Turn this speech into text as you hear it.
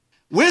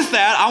With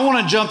that, I want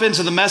to jump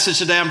into the message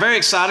today. I'm very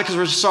excited because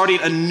we're starting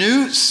a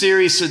new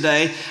series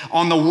today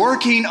on the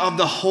working of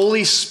the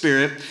Holy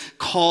Spirit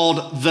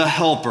called The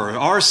Helper.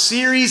 Our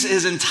series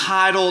is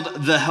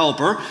entitled The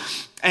Helper,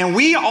 and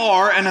we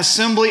are an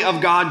Assembly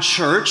of God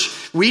church.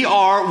 We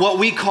are what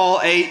we call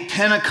a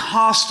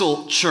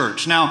Pentecostal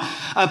church. Now,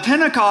 a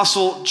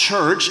Pentecostal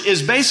church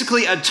is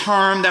basically a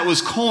term that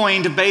was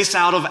coined based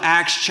out of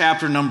Acts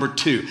chapter number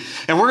 2.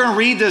 And we're going to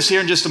read this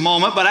here in just a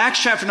moment, but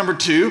Acts chapter number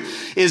 2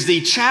 is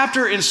the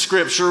chapter in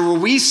Scripture where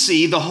we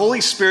see the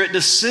Holy Spirit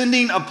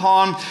descending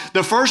upon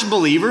the first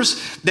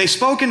believers. They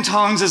spoke in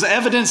tongues as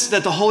evidence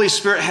that the Holy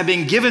Spirit had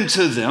been given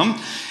to them,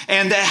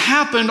 and that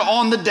happened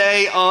on the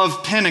day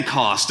of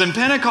Pentecost. And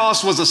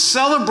Pentecost was a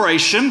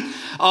celebration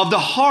of the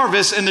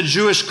harvest in the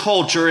Jewish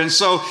culture. And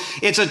so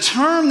it's a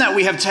term that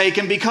we have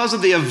taken because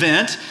of the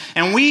event.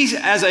 And we,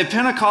 as a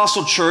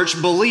Pentecostal church,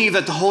 believe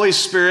that the Holy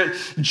Spirit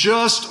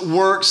just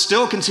works,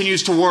 still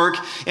continues to work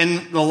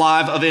in the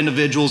life of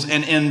individuals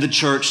and in the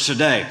church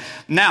today.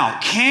 Now,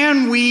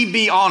 can we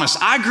be honest?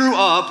 I grew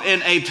up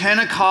in a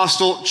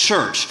Pentecostal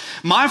church.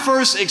 My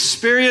first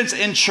experience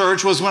in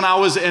church was when I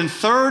was in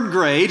third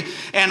grade,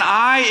 and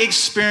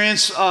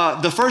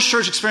the first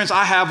church experience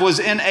I have was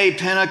in a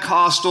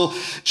Pentecostal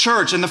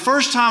church. And the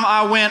first time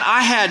I went,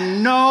 I had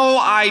no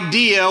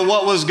idea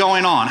what was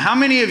going on. How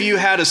many of you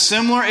had a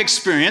similar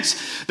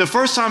experience? The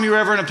first time you were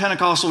ever in a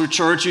Pentecostal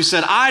church, you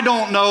said, I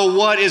don't know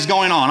what is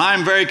going on.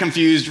 I'm very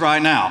confused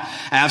right now.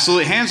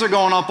 Absolutely. Hands are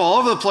going up all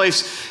over the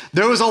place.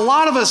 There was a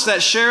lot of us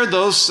that shared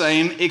those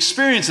same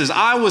experiences.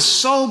 I was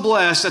so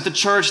blessed at the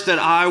church that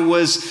I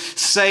was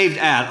saved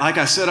at. Like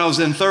I said, I was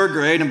in third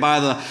grade, and by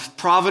the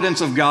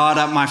providence of God,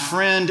 my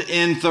friend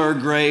in third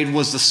grade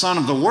was the son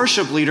of the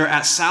worship leader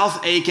at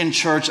South Aiken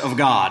Church of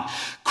God.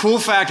 Cool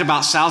fact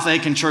about South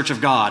Aiken Church of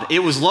God, it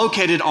was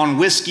located on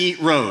Whiskey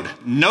Road.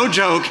 No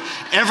joke,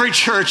 every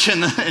church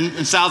in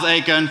South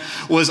Aiken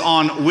was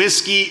on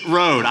Whiskey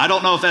Road. I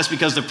don't know if that's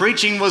because the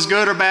preaching was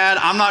good or bad,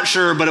 I'm not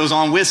sure, but it was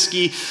on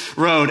Whiskey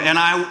Road. And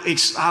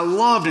I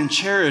loved and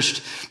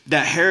cherished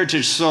that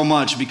heritage so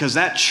much because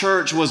that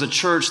church was a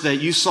church that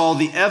you saw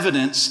the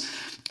evidence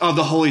of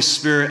the Holy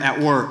Spirit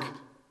at work.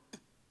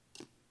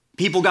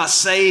 People got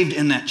saved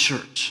in that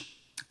church.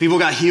 People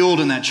got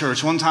healed in that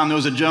church. One time there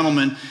was a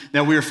gentleman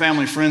that we were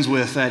family friends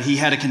with that he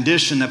had a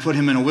condition that put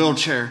him in a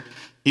wheelchair.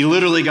 He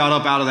literally got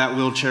up out of that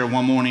wheelchair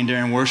one morning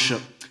during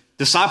worship.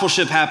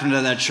 Discipleship happened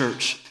at that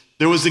church.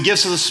 There was the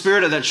gifts of the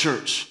Spirit at that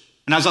church.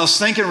 And as I was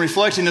thinking,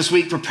 reflecting this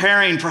week,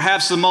 preparing,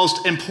 perhaps the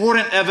most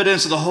important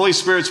evidence of the Holy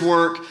Spirit's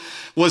work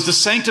was the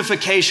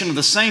sanctification of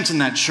the saints in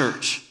that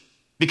church.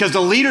 Because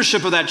the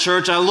leadership of that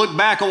church, I looked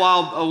back a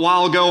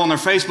while ago on their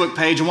Facebook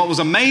page, and what was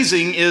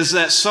amazing is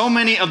that so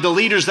many of the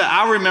leaders that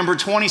I remember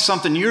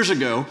 20-something years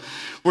ago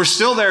were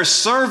still there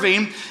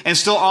serving and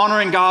still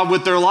honoring God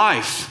with their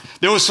life.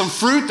 There was some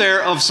fruit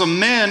there of some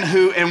men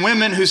and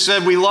women who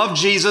said, we love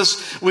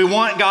Jesus, we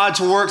want God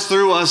to work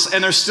through us,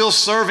 and they're still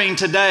serving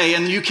today.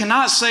 And you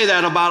cannot say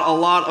that about a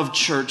lot of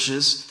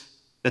churches,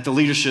 that the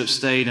leadership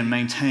stayed and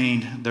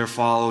maintained their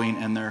following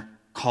and their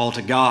call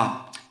to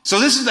God. So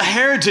this is the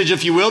heritage,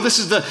 if you will. This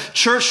is the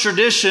church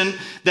tradition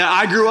that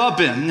I grew up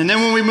in. And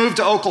then when we moved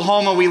to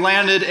Oklahoma, we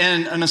landed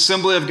in an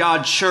Assembly of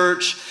God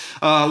church,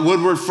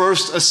 Woodward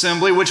First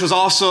Assembly, which was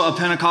also a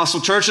Pentecostal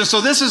church. And so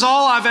this is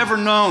all I've ever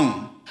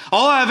known.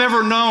 All I've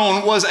ever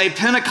known was a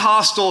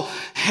Pentecostal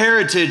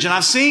heritage. And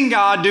I've seen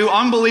God do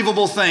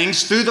unbelievable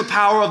things through the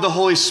power of the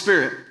Holy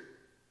Spirit.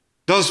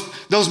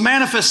 Those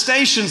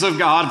manifestations of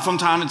God from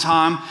time to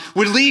time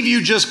would leave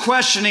you just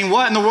questioning,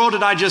 what in the world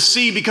did I just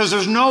see? Because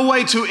there's no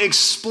way to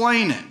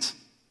explain it.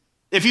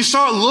 If you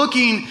start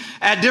looking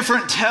at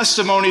different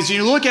testimonies,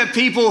 you look at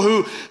people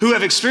who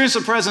have experienced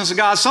the presence of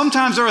God,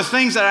 sometimes there are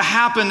things that have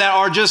happened that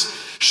are just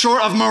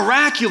short of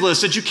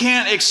miraculous, that you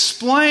can't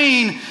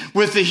explain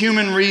with the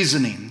human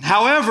reasoning.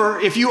 However,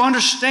 if you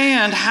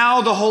understand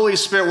how the Holy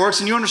Spirit works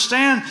and you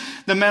understand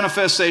the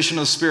manifestation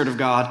of the Spirit of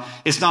God,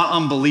 it's not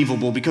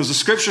unbelievable because the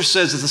Scripture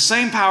says that the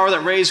same power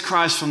that raised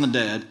Christ from the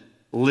dead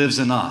lives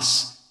in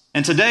us.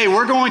 And today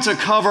we're going to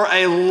cover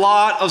a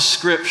lot of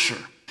Scripture.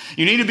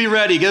 You need to be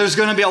ready. There's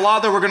going to be a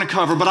lot that we're going to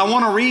cover, but I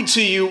want to read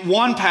to you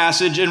one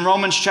passage in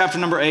Romans chapter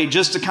number 8,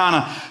 just to kind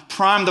of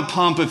prime the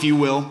pump, if you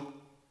will.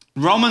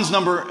 Romans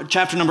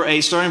chapter number 8,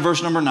 starting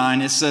verse number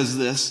 9, it says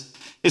this.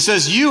 It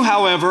says, you,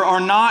 however, are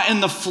not in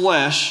the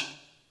flesh,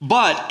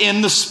 but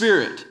in the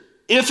Spirit,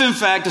 if in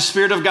fact the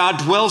Spirit of God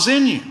dwells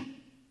in you.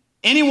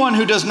 Anyone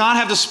who does not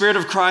have the Spirit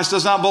of Christ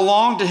does not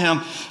belong to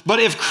him. But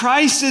if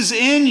Christ is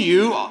in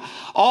you,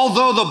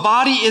 although the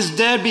body is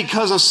dead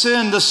because of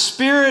sin, the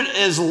Spirit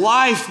is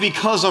life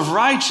because of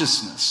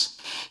righteousness.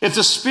 If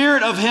the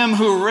Spirit of him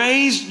who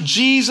raised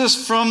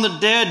Jesus from the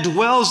dead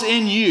dwells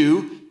in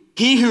you,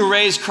 he who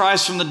raised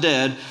Christ from the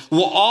dead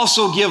will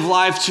also give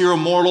life to your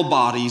mortal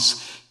bodies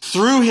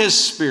through his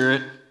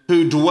Spirit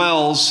who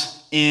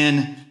dwells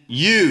in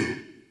you.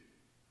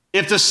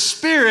 If the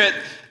Spirit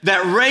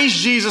that raised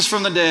Jesus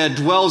from the dead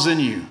dwells in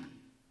you,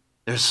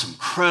 there's some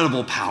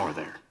incredible power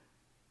there.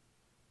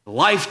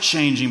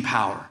 Life-changing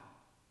power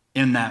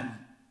in that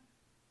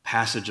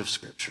passage of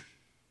Scripture.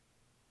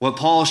 What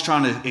Paul is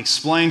trying to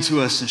explain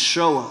to us and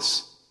show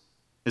us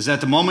is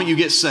that the moment you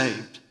get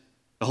saved,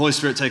 the Holy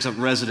Spirit takes up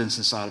residence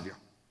inside of you.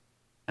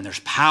 And there's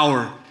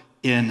power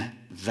in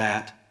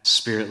that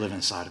Spirit living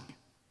inside of you.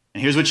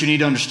 And here's what you need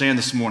to understand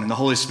this morning. The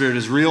Holy Spirit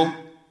is real.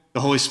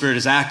 The Holy Spirit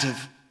is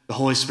active. The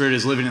Holy Spirit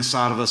is living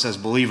inside of us as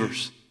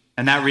believers.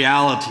 And that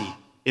reality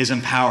is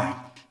empowering.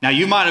 Now,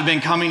 you might have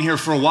been coming here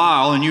for a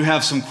while and you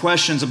have some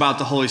questions about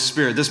the Holy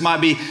Spirit. This might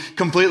be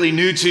completely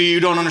new to you. You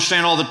don't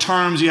understand all the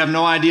terms. You have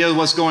no idea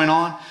what's going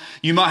on.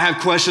 You might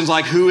have questions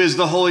like, who is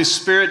the Holy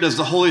Spirit? Does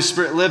the Holy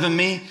Spirit live in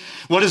me?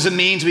 What does it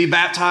mean to be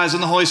baptized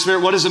in the Holy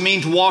Spirit? What does it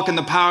mean to walk in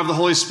the power of the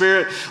Holy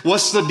Spirit?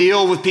 What's the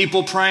deal with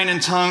people praying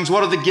in tongues?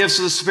 What are the gifts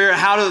of the Spirit?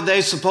 How are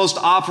they supposed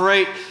to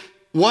operate?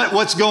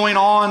 What's going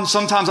on?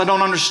 Sometimes I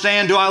don't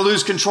understand. Do I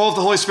lose control if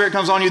the Holy Spirit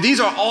comes on you?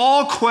 These are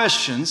all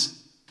questions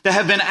that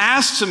have been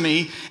asked to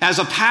me as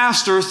a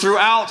pastor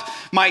throughout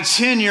my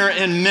tenure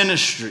in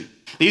ministry.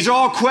 These are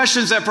all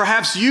questions that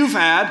perhaps you've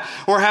had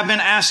or have been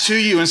asked to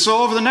you. And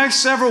so over the next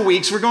several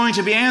weeks, we're going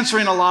to be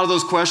answering a lot of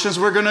those questions.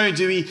 We're going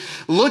to be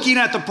looking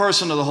at the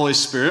person of the Holy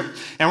Spirit,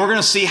 and we're going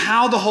to see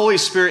how the Holy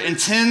Spirit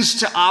intends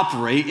to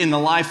operate in the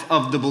life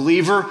of the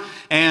believer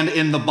and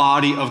in the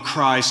body of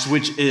Christ,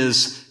 which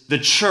is the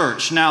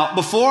church. Now,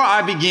 before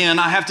I begin,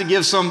 I have to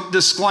give some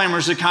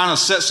disclaimers to kind of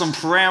set some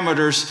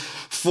parameters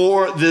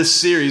for this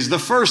series. The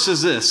first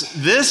is this.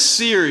 This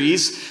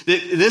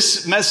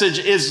message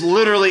is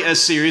literally a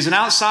series. And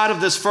outside of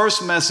this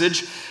first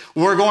message,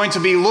 we're going to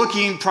be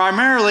looking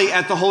primarily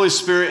at the Holy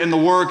Spirit in the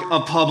work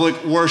of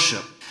public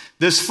worship.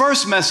 This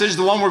first message,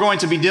 the one we're going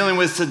to be dealing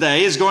with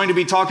today, is going to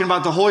be talking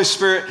about the Holy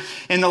Spirit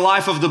in the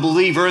life of the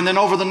believer. And then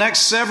over the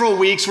next several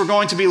weeks, we're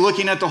going to be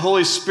looking at the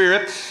Holy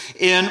Spirit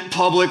in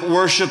public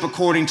worship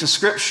according to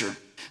Scripture.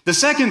 The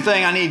second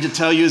thing I need to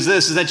tell you is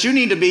this, is that you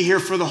need to be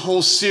here for the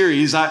whole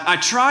series. I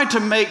try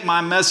to make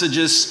my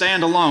messages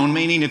stand alone,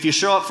 meaning if you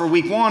show up for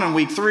week 1 and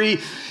week 3,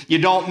 you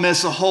don't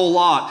miss a whole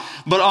lot.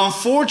 But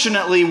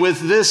unfortunately, with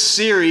this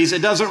series,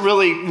 it doesn't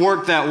really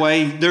work that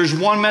way. There's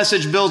one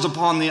message builds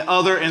upon the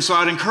other. And so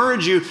I'd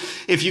encourage you,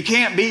 if you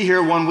can't be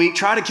here one week,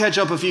 try to catch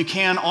up if you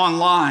can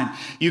online.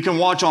 You can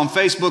watch on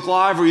Facebook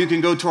Live or you can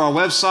go to our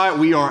website.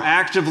 We are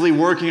actively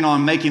working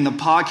on making the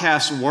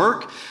podcast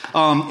work.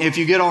 If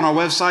you get on our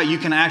website, you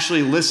can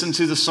actually listen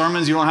to the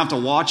sermons. You don't have to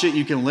watch it.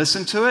 You can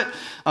listen to it.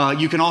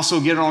 You can also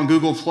get it on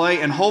Google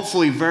Play, and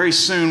hopefully very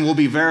soon we'll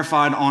be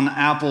verified on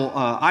Apple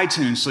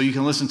iTunes, so you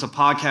can listen to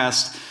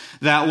podcasts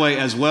that way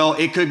as well.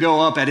 It could go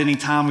up at any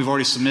time. We've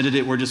already submitted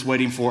it. We're just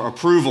waiting for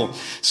approval.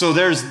 So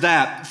there's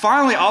that.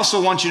 Finally, I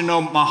also want you to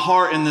know my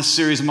heart in this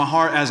series, my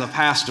heart as a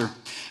pastor.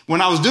 When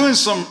I was doing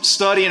some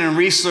studying and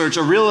research,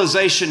 a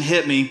realization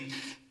hit me.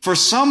 For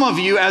some of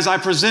you, as I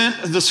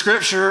present the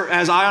Scripture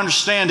as I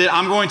understand it,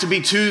 I'm going to be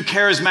too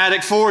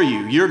charismatic for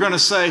you. You're going to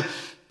say,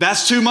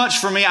 that's too much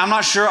for me. I'm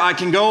not sure I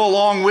can go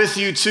along with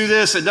you to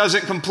this. It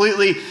doesn't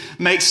completely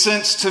make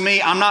sense to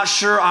me. I'm not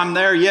sure I'm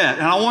there yet.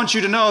 And I want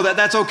you to know that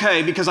that's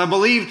okay, because I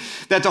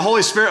believe that the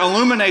Holy Spirit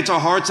illuminates our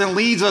hearts and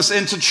leads us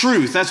into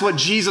truth. That's what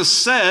Jesus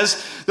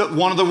says that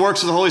one of the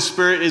works of the Holy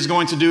Spirit is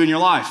going to do in your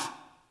life.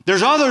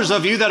 There's others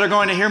of you that are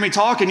going to hear me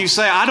talk and you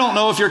say, I don't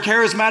know if you're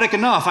charismatic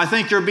enough. I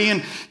think you're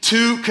being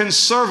too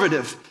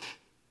conservative.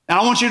 And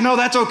I want you to know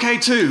that's okay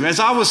too.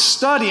 As I was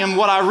studying,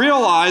 what I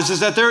realized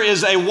is that there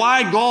is a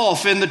wide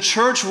gulf in the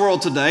church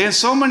world today. And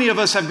so many of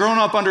us have grown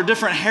up under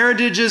different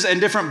heritages and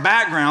different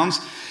backgrounds.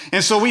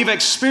 And so we've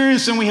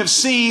experienced and we have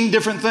seen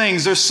different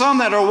things. There's some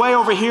that are way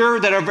over here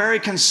that are very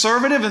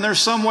conservative, and there's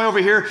some way over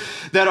here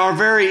that are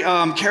very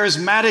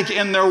charismatic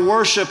in their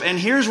worship. And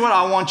here's what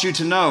I want you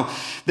to know,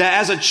 that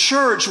as a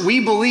church,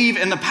 we believe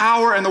in the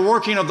power and the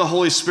working of the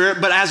Holy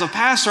Spirit. But as a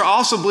pastor, I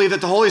also believe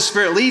that the Holy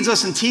Spirit leads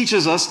us and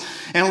teaches us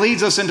and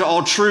leads us into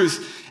all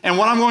truth. And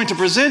what I'm going to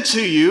present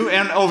to you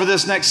and over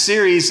this next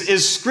series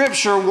is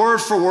Scripture word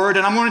for word,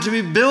 and I'm going to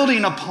be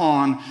building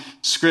upon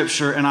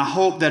Scripture, and I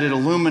hope that it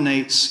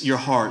illuminates your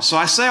heart. So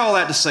I say all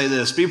that to say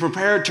this: be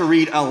prepared to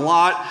read a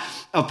lot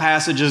of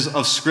passages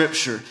of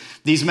Scripture.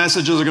 These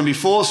messages are going to be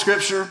full of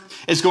Scripture.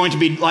 It's going to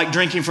be like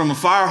drinking from a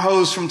fire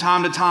hose from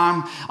time to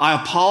time. I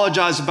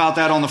apologize about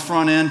that on the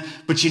front end,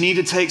 but you need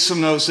to take some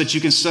notes so that you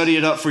can study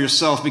it up for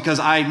yourself, because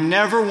I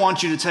never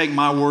want you to take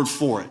my word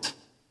for it.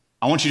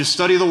 I want you to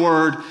study the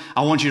Word.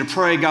 I want you to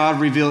pray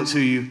God reveal it to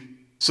you,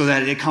 so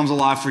that it comes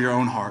alive for your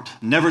own heart.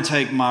 Never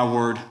take my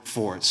word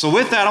for it. So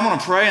with that, I'm going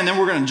to pray, and then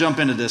we're going to jump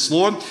into this.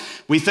 Lord,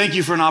 we thank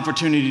you for an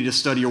opportunity to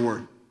study your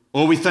word.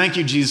 Lord, we thank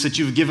you, Jesus, that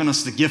you've given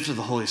us the gift of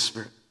the Holy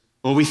Spirit.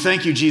 Lord, we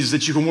thank you, Jesus,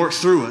 that you can work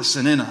through us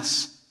and in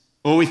us.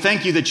 Lord, we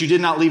thank you that you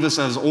did not leave us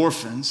as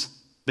orphans,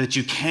 but that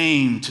you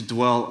came to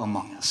dwell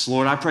among us.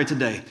 Lord, I pray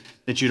today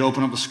that you'd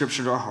open up the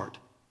Scripture to our heart.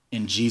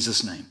 In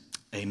Jesus' name,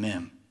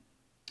 amen.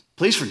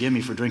 Please forgive me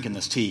for drinking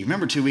this tea.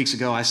 Remember 2 weeks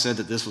ago I said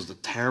that this was the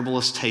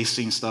terriblest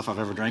tasting stuff I've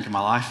ever drank in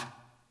my life?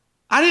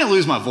 I didn't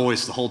lose my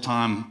voice the whole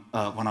time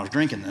when I was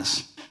drinking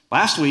this.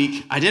 Last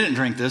week, I didn't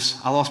drink this.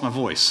 I lost my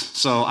voice.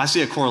 So I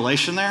see a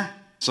correlation there.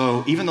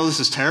 So even though this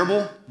is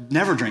terrible,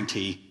 never drink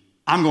tea.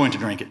 I'm going to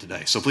drink it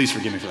today. So please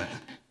forgive me for that.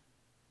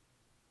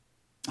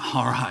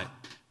 All right.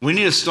 We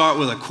need to start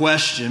with a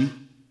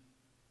question.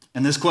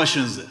 And this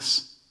question is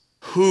this: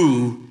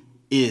 who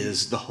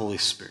is the Holy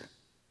Spirit?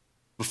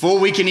 Before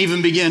we can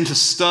even begin to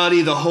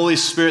study the Holy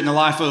Spirit in the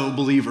life of a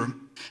believer,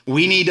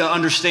 we need to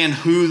understand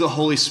who the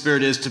Holy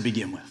Spirit is to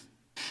begin with.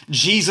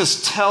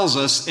 Jesus tells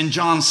us in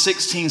John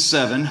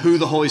 16:7 who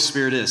the Holy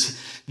Spirit is.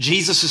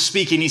 Jesus is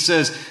speaking. He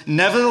says,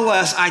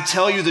 "Nevertheless, I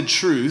tell you the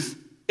truth.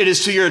 It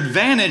is to your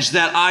advantage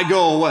that I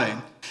go away.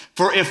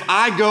 For if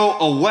I go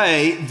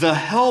away, the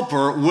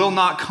Helper will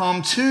not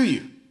come to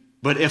you.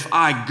 But if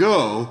I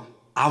go,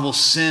 I will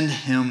send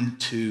him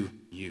to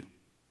you."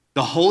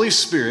 The Holy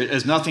Spirit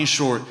is nothing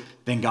short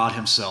than God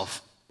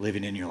himself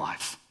living in your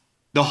life.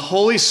 The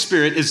Holy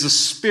Spirit is the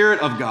Spirit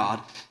of God,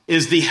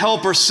 is the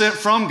helper sent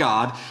from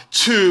God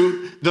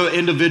to the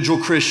individual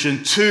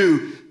Christian,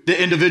 to the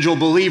individual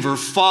believer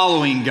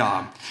following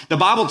God. The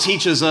Bible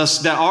teaches us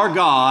that our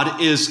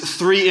God is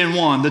 3 in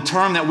 1. The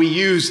term that we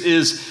use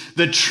is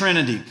the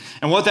Trinity.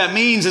 And what that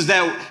means is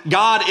that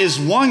God is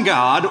one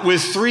God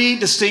with 3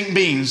 distinct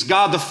beings: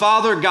 God the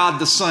Father, God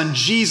the Son,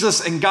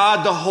 Jesus, and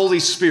God the Holy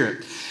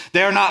Spirit.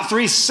 They are not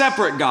 3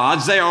 separate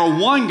gods. They are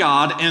one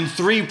God in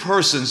 3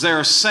 persons. They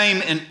are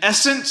same in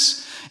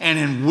essence and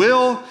in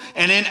will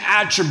and in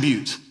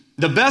attribute.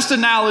 The best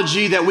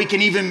analogy that we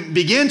can even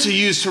begin to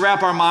use to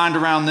wrap our mind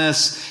around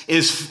this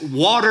is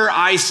water,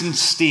 ice, and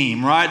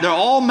steam, right? They're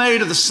all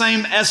made of the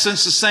same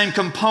essence, the same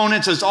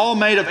components. It's all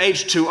made of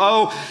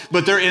H2O,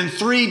 but they're in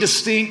 3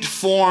 distinct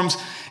forms.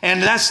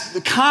 And that's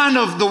kind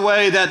of the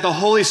way that the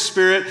Holy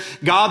Spirit,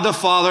 God the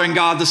Father, and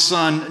God the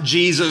Son,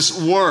 Jesus,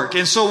 work.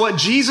 And so what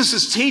Jesus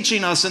is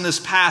teaching us in this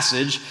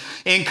passage,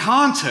 in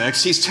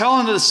context, he's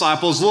telling the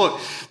disciples, look,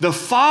 the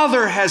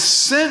Father has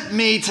sent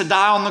me to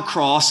die on the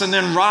cross and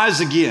then rise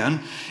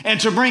again and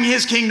to bring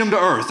his kingdom to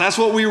earth. That's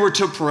what we were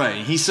to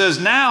pray. He says,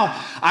 now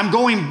I'm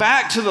going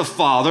back to the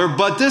Father,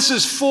 but this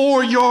is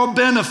for your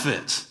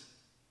benefit.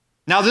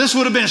 Now, this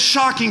would have been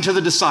shocking to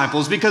the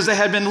disciples because they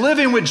had been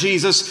living with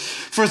Jesus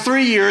for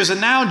 3 years, and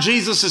now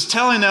Jesus is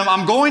telling them,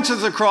 I'm going to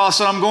the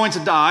cross and I'm going to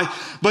die,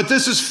 but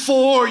this is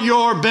for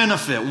your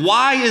benefit.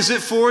 Why is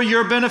it for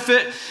your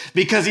benefit?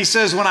 Because he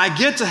says, when I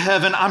get to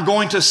heaven, I'm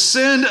going to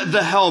send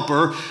the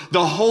Helper,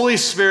 the Holy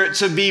Spirit,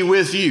 to be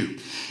with you.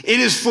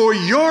 It is for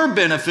your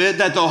benefit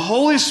that the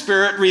Holy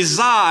Spirit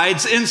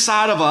resides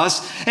inside of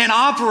us and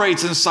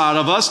operates inside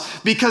of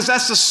us, because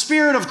that's the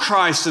Spirit of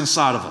Christ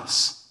inside of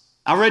us.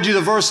 I read you the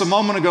verse a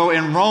moment ago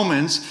in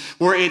Romans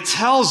where it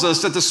tells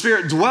us that the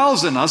Spirit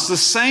dwells in us, the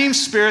same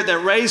Spirit that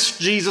raised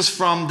Jesus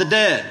from the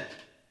dead.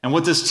 And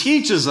what this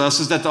teaches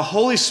us is that the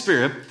Holy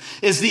Spirit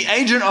is the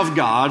agent of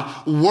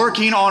God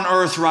working on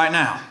earth right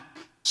now.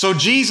 So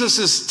Jesus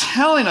is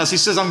telling us, he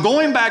says, I'm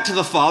going back to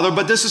the Father,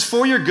 but this is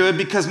for your good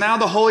because now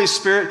the Holy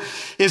Spirit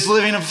is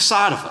living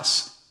inside of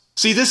us.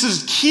 See, this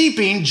is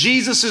keeping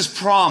Jesus'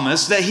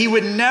 promise that he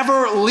would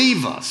never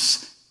leave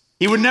us.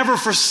 He would never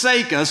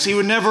forsake us. He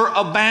would never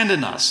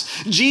abandon us.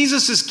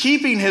 Jesus is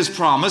keeping his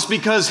promise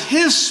because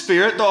his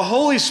Spirit, the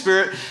Holy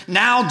Spirit,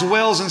 now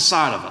dwells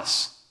inside of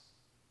us.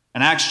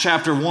 In Acts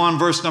chapter 1,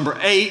 verse number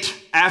 8,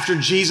 after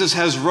Jesus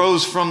has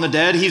rose from the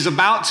dead, he's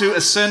about to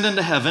ascend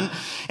into heaven,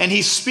 and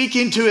he's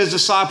speaking to his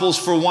disciples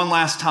for one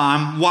last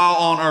time while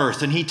on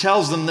earth. And he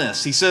tells them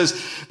this. He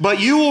says, but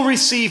you will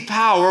receive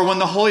power when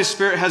the Holy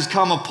Spirit has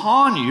come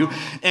upon you,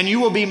 and you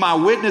will be my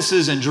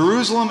witnesses in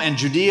Jerusalem and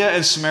Judea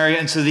and Samaria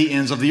and to the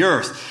ends of the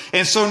earth.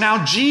 And so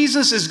now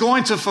Jesus is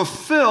going to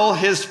fulfill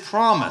his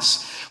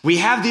promise. We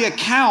have the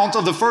account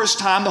of the first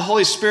time the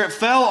Holy Spirit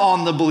fell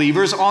on the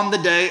believers on the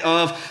day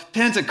of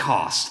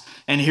Pentecost.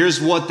 And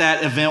here's what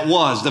that event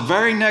was. The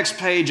very next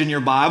page in your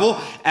Bible,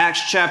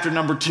 Acts chapter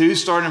number 2,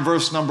 starting in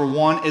verse number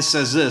 1, it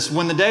says this.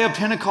 When the day of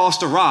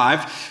Pentecost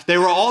arrived, they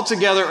were all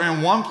together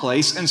in one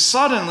place, and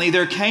suddenly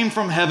there came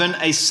from heaven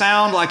a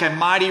sound like a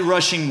mighty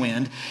rushing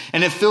wind,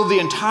 and it filled the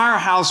entire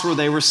house where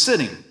they were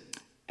sitting.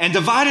 And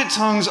divided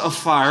tongues of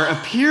fire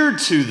appeared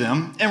to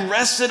them and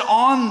rested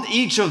on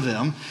each of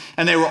them.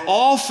 And they were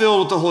all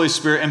filled with the Holy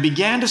Spirit and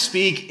began to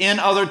speak in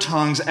other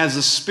tongues as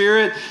the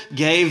Spirit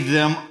gave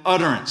them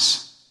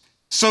utterance.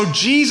 So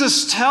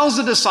Jesus tells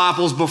the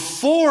disciples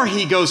before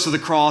he goes to the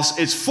cross,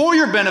 it's for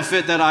your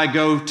benefit that I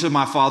go to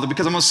my Father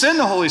because I'm going to send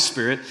the Holy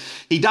Spirit.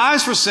 He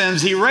dies for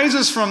sins. He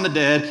raises from the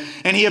dead,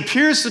 and he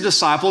appears to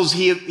disciples.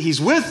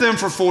 He's with them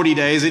for 40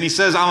 days, and he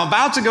says, I'm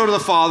about to go to the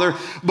Father,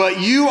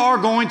 but you are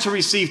going to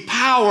receive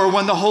power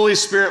when the Holy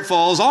Spirit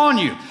falls on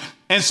you.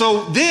 And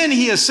so then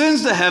he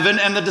ascends to heaven,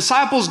 and the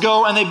disciples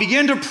go and they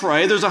begin to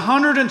pray. There's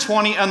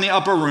 120 in the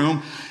upper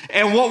room.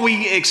 And what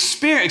they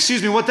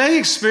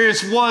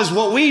experienced was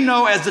what we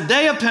know as the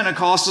day of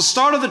Pentecost, the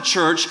start of the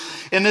church,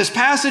 in this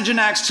passage in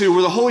Acts 2,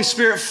 where the Holy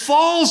Spirit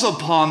falls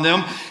upon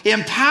them,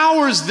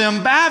 empowers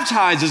them,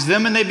 baptizes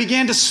them, and they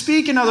began to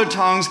speak in other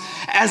tongues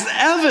as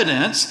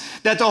evidence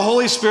that the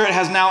Holy Spirit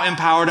has now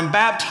empowered and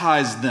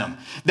baptized them.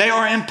 They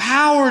are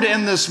empowered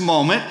in this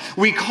moment.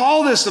 We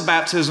call this the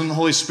baptism of the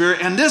Holy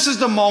Spirit, and this is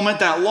the moment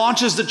that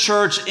launches the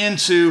church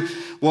into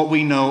what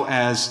we know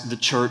as the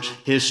church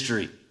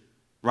history.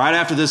 Right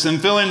after this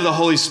infilling of the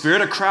Holy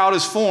Spirit, a crowd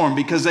is formed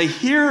because they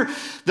hear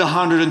the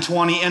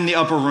 120 in the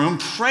upper room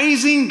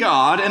praising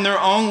God in their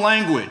own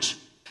language.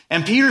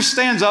 And Peter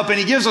stands up and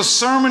he gives a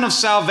sermon of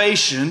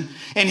salvation.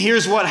 And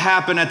here's what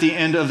happened at the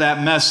end of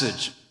that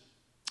message.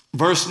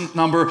 Verse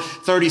number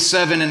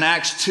 37 in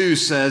Acts 2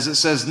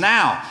 says,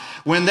 "Now,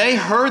 when they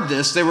heard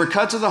this, they were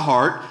cut to the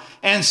heart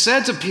and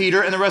said to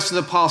Peter and the rest of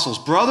the apostles,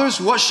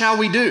 'Brothers, what shall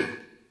we do?'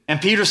 And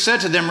Peter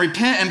said to them,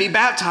 'Repent and be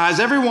baptized,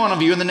 every one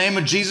of you, in the name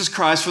of Jesus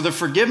Christ for the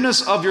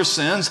forgiveness of your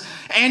sins,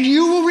 and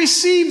you will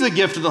receive the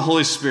gift of the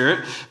Holy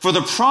Spirit. For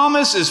the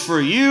promise is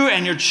for you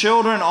and your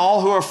children,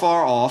 all who are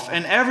far off,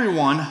 and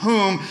everyone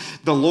whom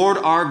the Lord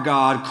our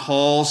God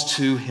calls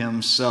to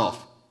himself.'"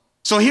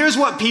 So here's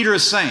what Peter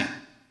is saying.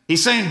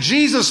 He's saying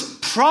Jesus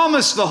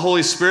promised the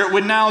Holy Spirit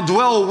would now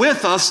dwell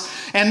with us,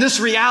 and this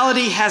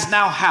reality has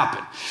now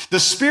happened. The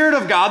Spirit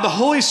of God, the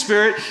Holy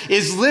Spirit,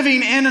 is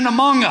living in and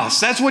among us.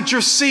 That's what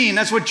you're seeing.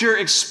 That's what you're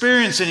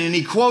experiencing. And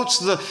he quotes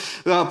the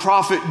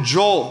prophet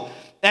Joel.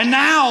 And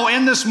now,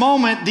 in this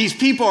moment, these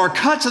people are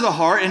cut to the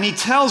heart, and he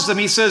tells them,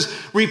 he says,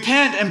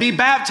 "Repent and be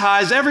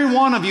baptized, every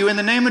one of you, in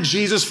the name of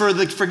Jesus for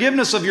the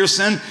forgiveness of your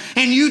sin,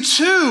 and you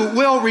too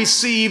will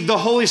receive the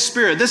Holy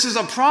Spirit." This is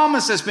a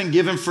promise that's been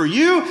given for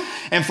you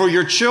and for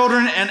your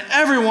children and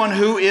everyone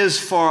who is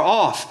far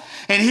off.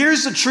 And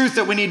here's the truth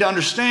that we need to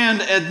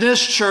understand at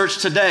this church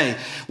today.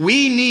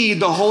 We need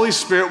the Holy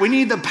Spirit. We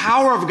need the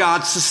power of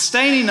God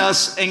sustaining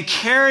us and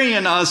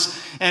carrying us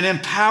and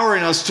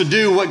empowering us to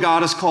do what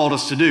God has called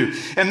us to do.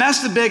 And that's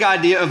the big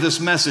idea of this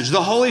message.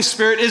 The Holy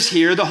Spirit is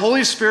here. The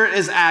Holy Spirit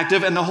is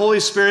active, and the Holy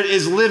Spirit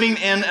is living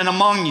in and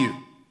among you.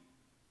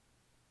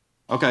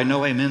 Okay,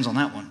 no amens on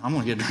that one. I'm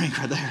going to get a drink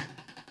right there.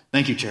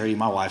 Thank you, Charity.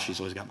 My wife, she's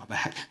always got my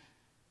back.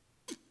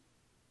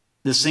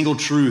 This single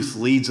truth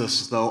leads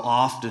us, though,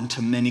 often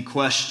to many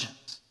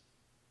questions.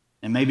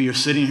 And maybe you're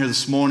sitting here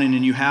this morning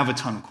and you have a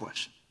ton of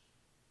questions.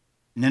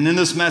 And then in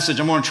this message,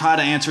 I'm going to try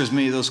to answer as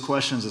many of those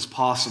questions as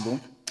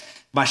possible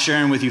by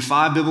sharing with you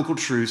 5 biblical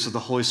truths of the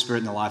Holy Spirit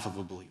in the life of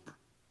a believer.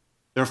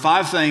 There are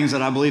 5 things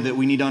that I believe that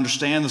we need to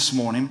understand this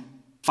morning,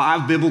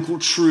 5 biblical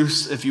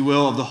truths, if you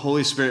will, of the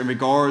Holy Spirit in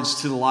regards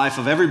to the life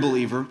of every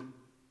believer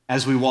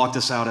as we walk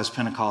this out as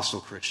Pentecostal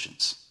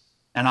Christians.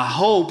 And I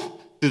hope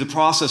through the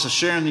process of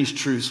sharing these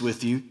truths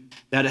with you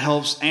that it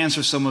helps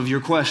answer some of your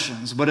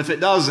questions. But if it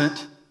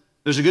doesn't,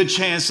 there's a good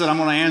chance that I'm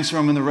going to answer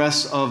them in the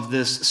rest of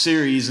this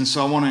series, and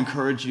so I want to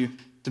encourage you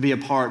to be a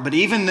part. But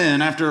even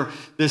then, after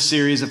this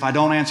series, if I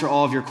don't answer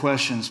all of your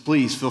questions,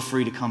 please feel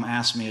free to come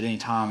ask me at any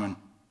time, and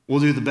we'll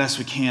do the best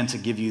we can to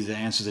give you the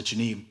answers that you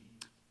need.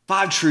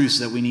 5 truths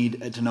that we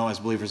need to know as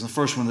believers. And the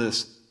first one is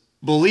this: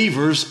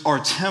 believers are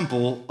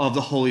temple of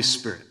the Holy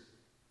Spirit.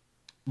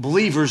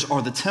 Believers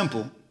are the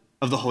temple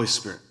of the Holy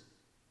Spirit.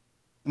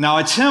 Now,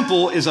 a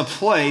temple is a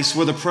place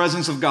where the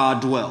presence of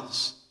God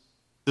dwells.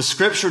 The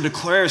scripture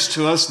declares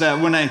to us that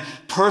when a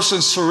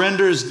person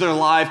surrenders their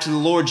life to the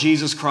Lord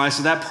Jesus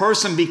Christ, that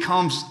person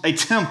becomes a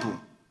temple,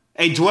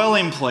 a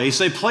dwelling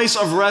place, a place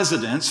of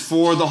residence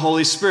for the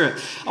Holy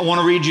Spirit. I want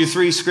to read you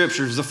 3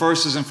 scriptures. The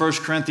first is in 1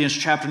 Corinthians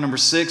chapter number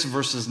 6,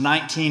 verses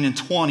 19 and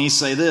 20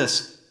 say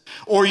this: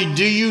 "Or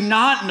do you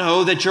not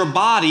know that your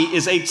body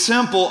is a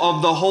temple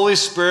of the Holy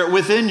Spirit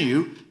within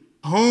you,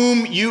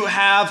 whom you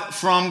have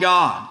from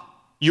God?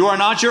 You are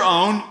not your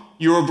own.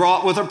 You were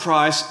bought with a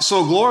price,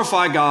 so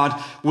glorify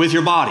God with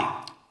your body."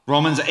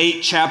 Romans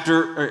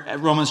chapter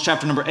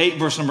number 8,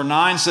 verse number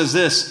 9 says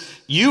this: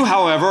 "You,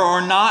 however,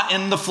 are not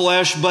in the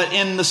flesh, but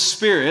in the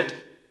Spirit,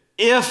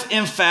 if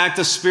in fact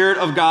the Spirit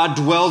of God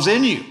dwells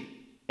in you.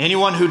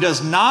 Anyone who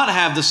does not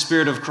have the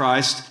Spirit of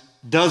Christ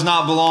does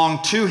not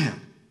belong to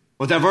him."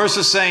 What that verse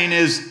is saying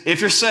is,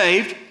 if you're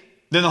saved,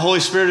 then the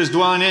Holy Spirit is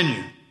dwelling in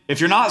you. If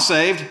you're not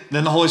saved,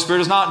 then the Holy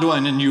Spirit is not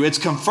dwelling in you. It's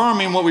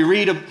confirming what we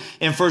read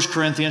in 1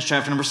 Corinthians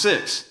chapter number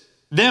 6.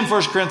 Then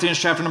 1 Corinthians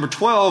chapter number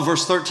 12,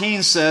 verse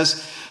 13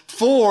 says,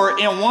 "For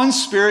in one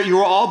Spirit you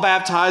are all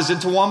baptized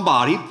into one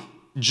body,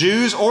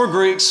 Jews or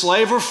Greeks,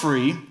 slave or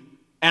free,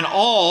 and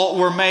all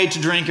were made to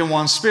drink in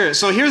one Spirit."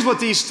 So here's what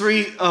these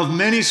 3 of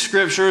many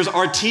scriptures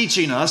are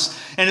teaching us,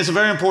 and it's a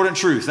very important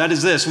truth. That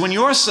is this: when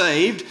you're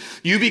saved,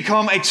 you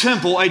become a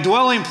temple, a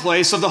dwelling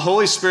place of the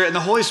Holy Spirit, and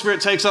the Holy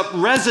Spirit takes up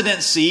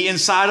residency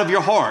inside of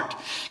your heart.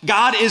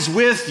 God is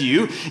with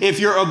you. If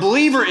you're a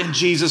believer in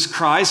Jesus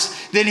Christ,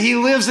 then he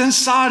lives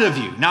inside of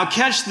you. Now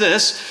catch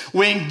this: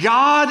 when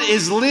God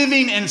is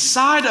living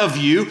inside of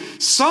you,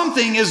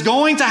 something is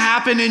going to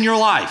happen in your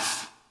life.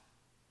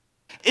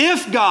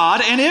 If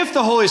God and if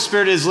the Holy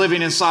Spirit is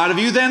living inside of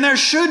you, then there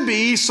should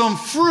be some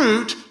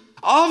fruit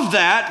of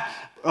that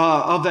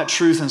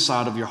truth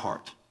inside of your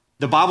heart.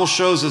 The Bible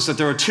shows us that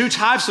there are 2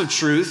 types of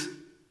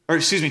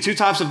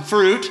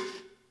fruit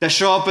that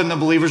show up in the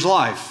believer's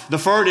life. The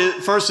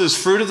first is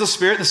fruit of the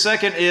Spirit. The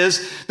second is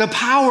the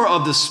power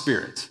of the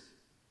Spirit.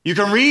 You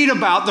can read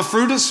about the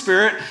fruit of the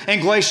Spirit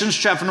in Galatians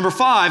chapter number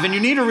 5, and you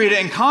need to read it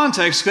in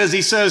context because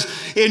he says,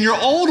 in your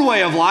old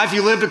way of life,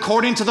 you lived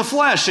according to the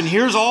flesh, and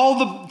here's all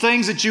the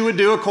things that you would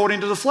do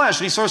according to the flesh.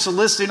 And he starts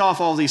listing off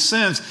all these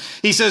sins.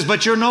 He says,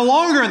 but you're no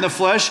longer in the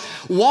flesh,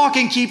 walk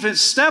and keep in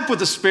step with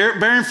the Spirit,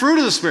 bearing fruit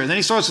of the Spirit. And then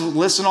he starts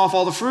listing off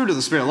all the fruit of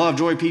the Spirit: love,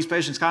 joy, peace,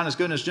 patience, kindness,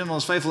 goodness,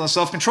 gentleness, faithfulness,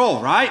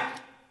 self-control, right?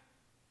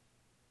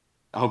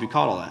 I hope you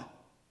caught all that.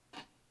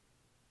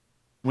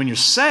 When you're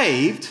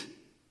saved,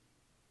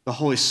 the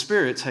Holy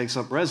Spirit takes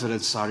up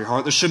residence inside your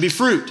heart. There should be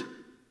fruit.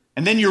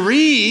 And then you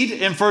read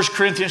in 1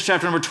 Corinthians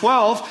chapter number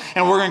 12,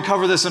 and we're going to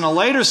cover this in a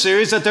later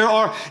series, that there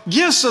are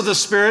gifts of the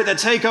Spirit that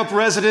take up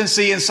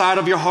residency inside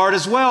of your heart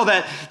as well,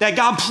 that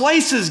God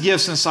places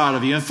gifts inside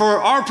of you. And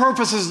for our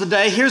purposes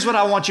today, here's what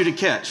I want you to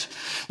catch.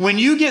 When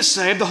you get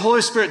saved, the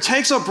Holy Spirit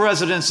takes up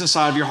residence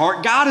inside of your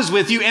heart. God is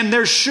with you, and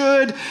there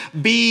should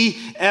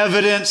be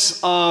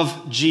evidence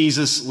of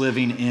Jesus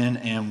living in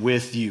and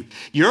with you.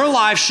 Your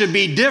life should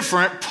be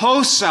different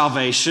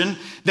post-salvation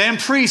than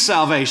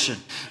pre-salvation.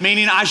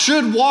 Meaning I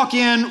should walk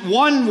in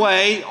one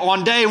way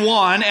on day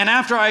one, and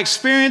after I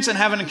experience and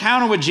have an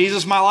encounter with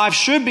Jesus, my life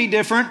should be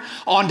different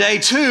on day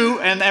two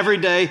and every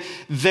day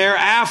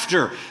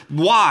thereafter.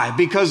 Why?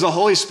 Because the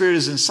Holy Spirit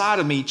is inside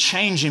of me,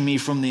 changing me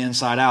from the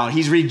inside out.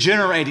 He's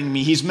regenerating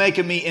me. He's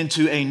making me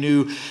into a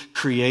new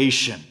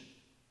creation.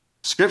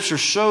 Scripture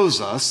shows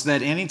us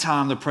that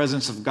anytime the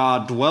presence of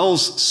God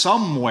dwells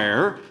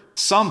somewhere,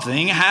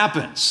 something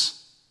happens.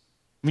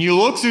 When you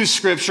look through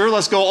Scripture,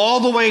 let's go all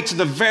the way to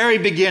the very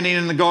beginning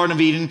in the Garden of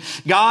Eden.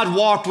 God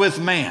walked with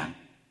man.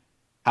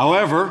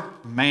 However,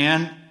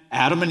 man,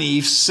 Adam and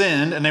Eve,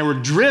 sinned, and they were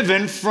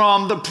driven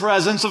from the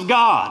presence of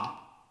God.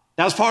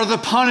 That was part of the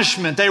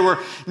punishment. They were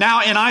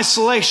now in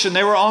isolation.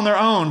 They were on their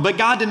own. But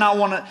God did not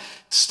want to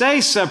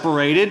stay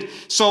separated.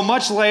 So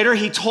much later,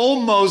 he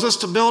told Moses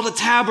to build a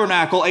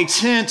tabernacle, a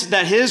tent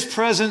that his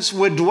presence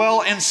would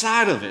dwell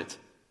inside of it.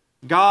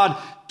 God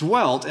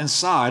dwelt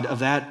inside of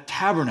that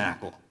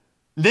tabernacle.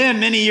 Then,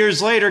 many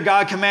years later,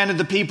 God commanded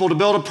the people to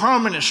build a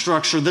permanent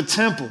structure, the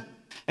temple,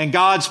 and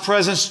God's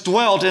presence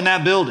dwelt in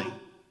that building.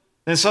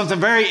 Then something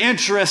very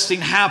interesting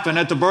happened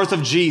at the birth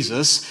of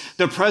Jesus.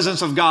 The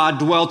presence of God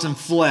dwelt in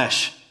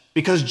flesh,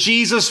 because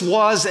Jesus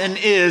was and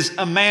is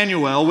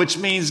Emmanuel, which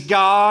means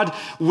God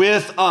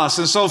with us.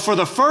 And so for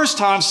the first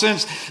time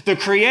since the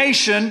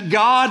creation,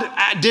 God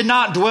did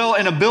not dwell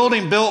in a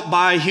building built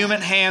by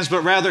human hands,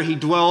 but rather he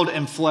dwelled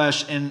in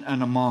flesh and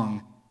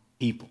among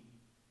people.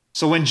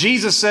 So when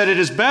Jesus said, it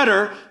is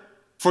better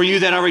for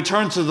you that I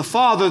return to the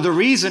Father, the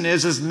reason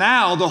is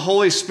now the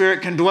Holy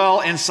Spirit can dwell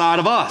inside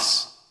of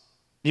us.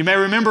 You may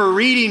remember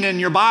reading in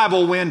your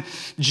Bible when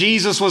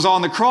Jesus was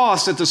on the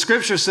cross that the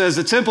Scripture says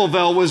the temple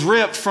veil was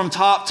ripped from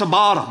top to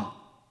bottom.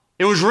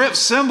 It was ripped,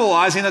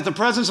 symbolizing that the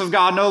presence of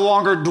God no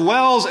longer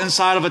dwells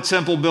inside of a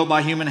temple built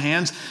by human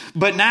hands,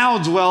 but now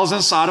dwells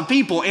inside of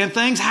people, and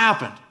things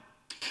happened.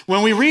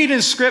 When we read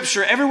in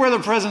Scripture, everywhere the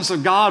presence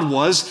of God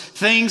was,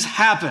 things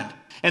happened.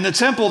 In the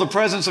temple, the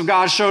presence of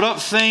God showed up,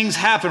 things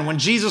happened. When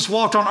Jesus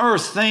walked on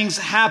earth, things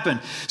happened.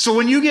 So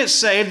when you get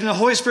saved and the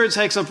Holy Spirit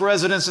takes up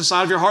residence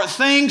inside of your heart,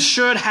 things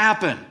should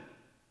happen.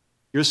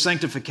 Your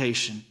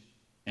sanctification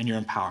and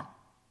your empowerment.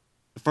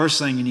 The first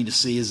thing you need to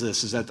see is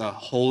this, is that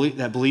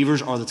that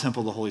believers are the temple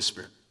of the Holy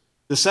Spirit.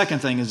 The second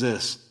thing is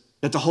this,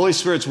 that the Holy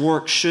Spirit's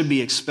work should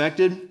be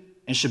expected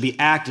and should be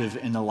active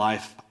in the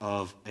life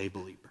of a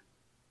believer.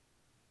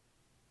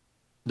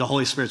 The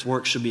Holy Spirit's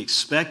work should be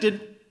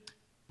expected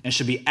and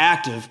should be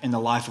active in the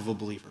life of a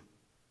believer.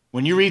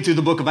 When you read through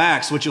the book of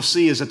Acts, what you'll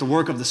see is that the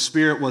work of the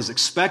Spirit was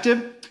expected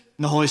and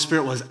the Holy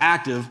Spirit was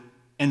active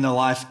in the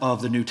life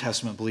of the New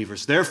Testament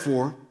believers.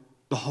 Therefore,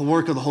 the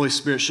work of the Holy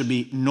Spirit should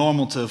be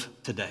normative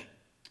today.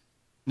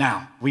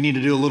 Now, we need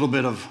to do a little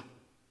bit of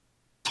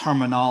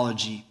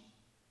terminology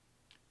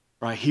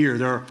right here.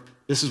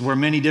 This is where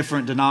many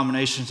different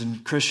denominations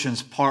and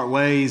Christians part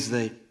ways.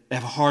 They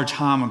have a hard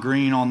time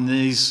agreeing on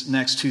these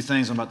next two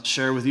things I'm about to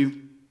share with you.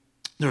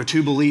 There are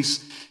two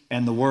beliefs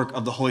in the work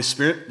of the Holy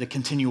Spirit, the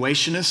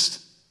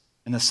continuationist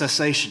and the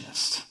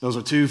cessationist. Those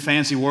are two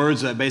fancy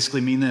words that basically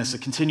mean this. The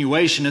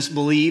continuationists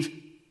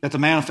believe that the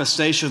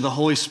manifestation of the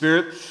Holy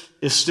Spirit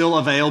is still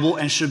available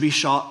and should be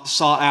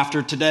sought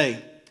after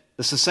today.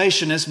 The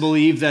cessationists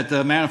believe that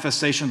the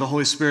manifestation of the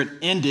Holy Spirit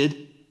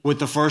ended with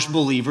the first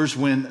believers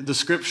when the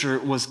Scripture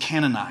was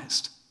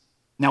canonized.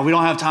 Now, we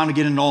don't have time to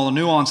get into all the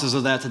nuances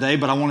of that today,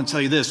 but I want to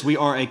tell you this. We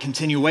are a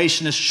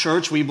continuationist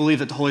church. We believe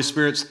that the Holy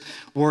Spirit's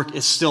work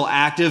is still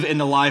active in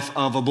the life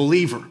of a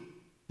believer.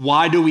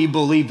 Why do we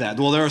believe that?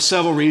 Well, there are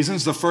several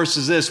reasons. The first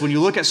is this. When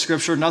you look at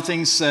Scripture,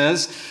 nothing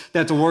says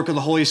that the work of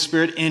the Holy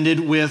Spirit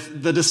ended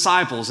with the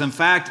disciples. In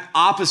fact,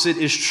 opposite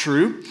is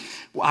true.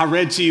 I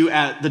read to you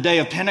at the day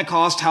of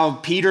Pentecost how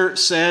Peter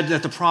said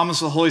that the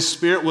promise of the Holy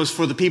Spirit was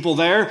for the people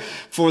there,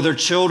 for their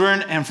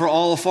children, and for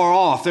all afar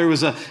off. There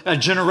was a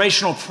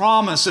generational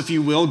promise, if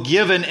you will,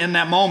 given in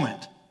that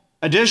moment.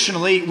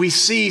 Additionally, we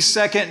see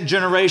second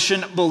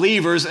generation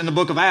believers in the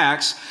book of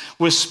Acts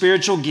with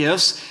spiritual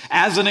gifts.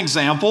 As an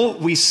example,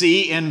 we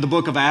see in the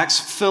book of Acts,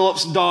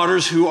 Philip's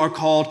daughters who are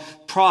called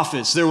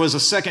prophets. There was a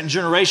second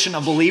generation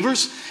of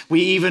believers. We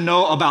even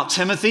know about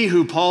Timothy,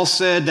 who Paul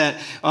said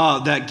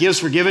that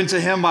gifts were given to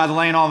him by the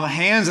laying on of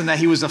hands, and that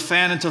he was a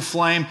fan into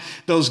flame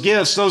those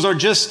gifts. Those are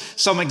just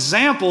some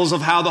examples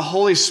of how the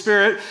Holy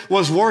Spirit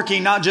was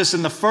working, not just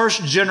in the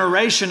first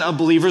generation of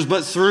believers,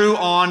 but through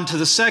on to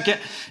the second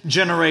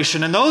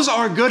generation. And those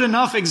are good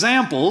enough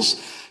examples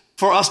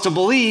for us to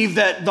believe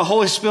that the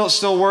Holy Spirit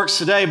still works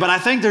today. But I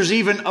think there's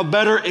even a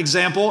better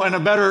example and a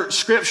better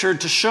scripture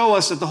to show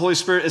us that the Holy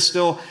Spirit is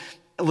still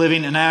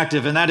living and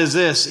active, and that is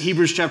this.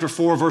 Hebrews chapter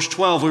 4, verse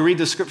 12. We read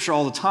this scripture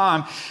all the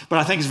time, but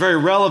I think it's very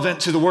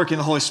relevant to the working of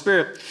the Holy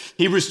Spirit.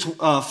 Hebrews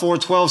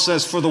 4:12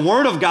 says, "For the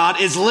word of God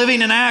is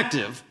living and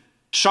active,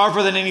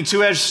 sharper than any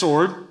two-edged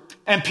sword,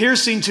 and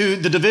piercing to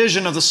the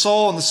division of the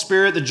soul and the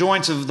spirit, the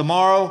joints of the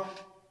marrow,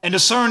 and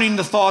discerning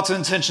the thoughts and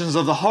intentions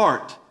of the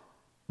heart."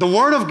 The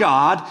word of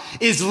God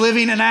is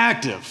living and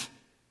active.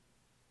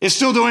 It's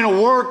still doing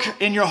a work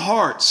in your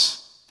hearts.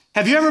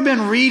 Have you ever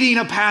been reading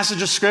a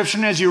passage of scripture,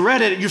 and as you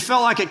read it, you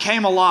felt like it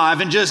came alive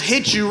and just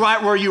hit you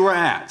right where you were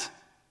at?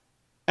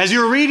 As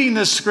you're reading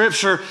this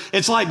scripture,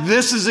 it's like,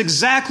 this is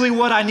exactly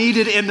what I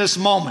needed in this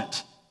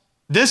moment.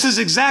 This is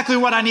exactly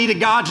what I needed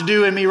God to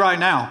do in me right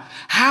now.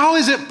 How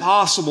is it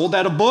possible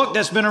that a book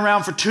that's been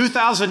around for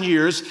 2,000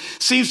 years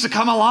seems to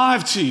come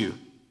alive to you?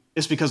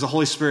 It's because the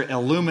Holy Spirit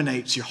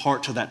illuminates your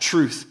heart to that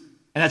truth.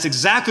 And that's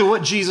exactly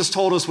what Jesus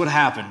told us would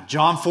happen.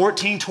 John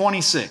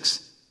 14:26.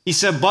 He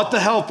said, "But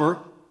the Helper,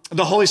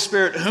 the Holy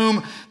Spirit,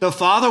 whom the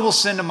Father will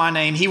send in my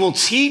name, he will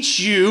teach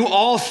you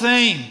all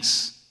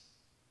things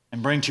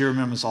and bring to your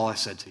remembrance all I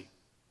said to you."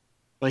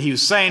 What he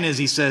was saying is,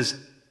 he says,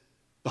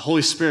 the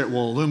Holy Spirit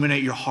will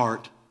illuminate your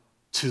heart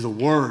to the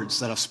words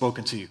that I've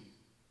spoken to you.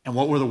 And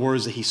what were the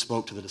words that he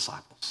spoke to the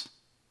disciples?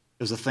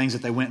 It was the things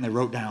that they went and they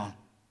wrote down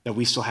that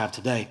we still have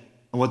today.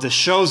 And what this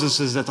shows us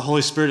is that the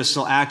Holy Spirit is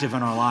still active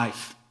in our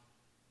life.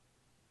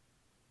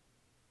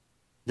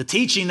 The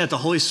teaching that the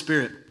Holy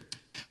Spirit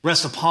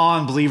rests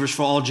upon believers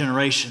for all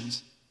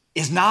generations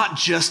is not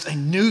just a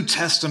New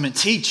Testament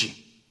teaching.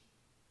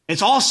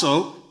 It's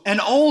also an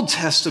Old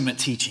Testament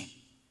teaching.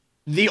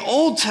 The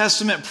Old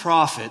Testament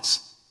prophets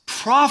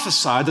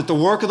prophesied that the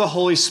work of the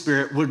Holy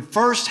Spirit would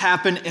first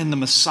happen in the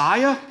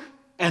Messiah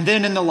and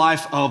then in the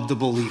life of the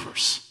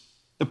believers.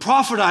 The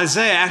prophet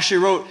Isaiah actually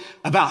wrote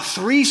about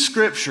 3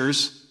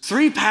 scriptures,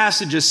 3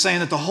 passages saying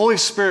that the Holy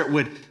Spirit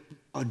would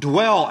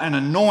dwell and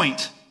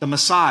anoint the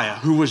Messiah,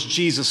 who was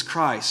Jesus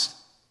Christ.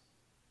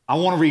 I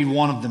want to read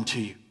one of them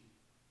to you.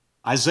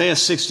 Isaiah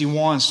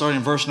 61, starting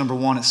in verse number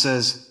 1, it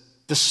says,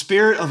 "The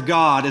Spirit of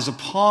God is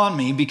upon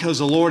me because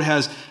the Lord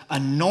has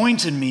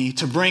anointed me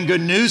to bring good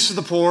news to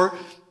the poor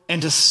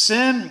and to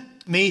send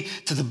me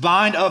to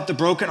bind up the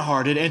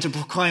brokenhearted and to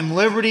proclaim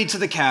liberty to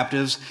the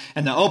captives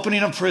and the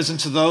opening of prison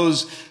to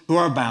those who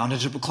are bound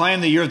and to proclaim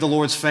the year of the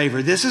Lord's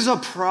favor." This is a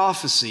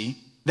prophecy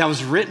that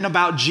was written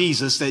about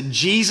Jesus that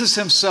Jesus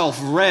himself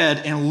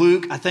read in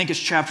Luke, I think it's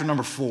chapter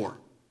number 4.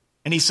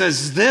 And he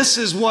says, this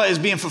is what is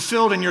being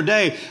fulfilled in your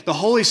day. The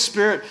Holy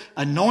Spirit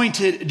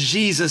anointed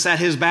Jesus at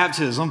his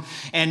baptism,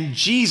 and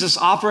Jesus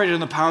operated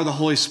in the power of the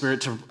Holy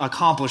Spirit to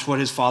accomplish what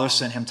his Father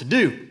sent him to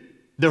do.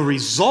 The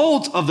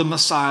result of the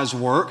Messiah's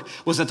work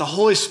was that the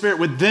Holy Spirit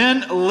would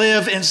then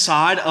live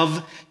inside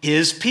of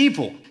his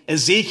people.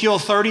 Ezekiel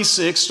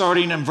 36,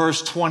 starting in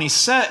verse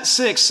 26,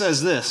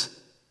 says this,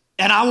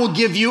 "And I will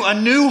give you a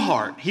new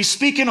heart." He's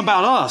speaking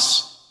about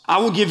us. "I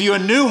will give you a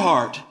new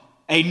heart.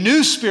 A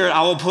new spirit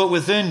I will put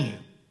within you,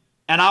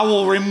 and I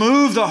will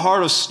remove the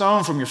heart of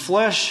stone from your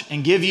flesh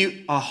and give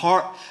you a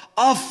heart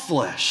of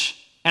flesh.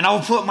 And I will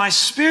put my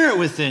spirit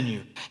within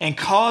you and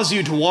cause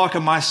you to walk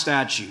in my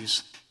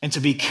statutes and to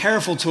be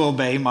careful to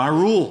obey my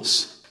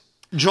rules."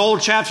 Joel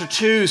chapter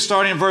 2,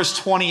 starting in verse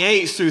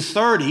 28 through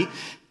 30,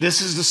 this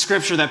is the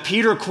scripture that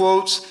Peter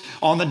quotes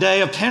on the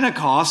day of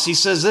Pentecost. He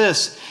says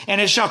this,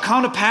 "And it shall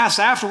come to pass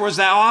afterwards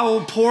that I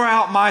will pour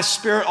out my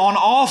spirit on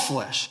all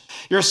flesh.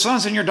 Your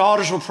sons and your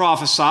daughters will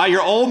prophesy.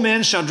 Your old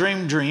men shall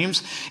dream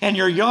dreams, and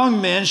your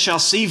young men shall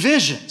see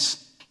visions.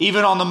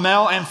 Even on the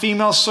male and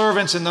female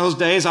servants in those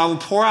days, I will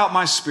pour out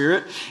my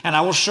spirit, and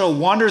I will show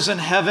wonders in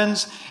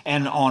heavens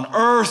and on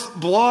earth,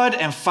 blood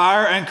and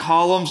fire and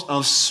columns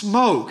of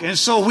smoke." And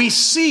so we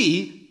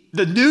see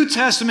the New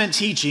Testament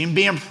teaching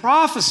being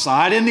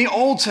prophesied in the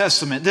Old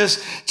Testament,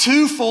 this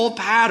twofold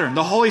pattern.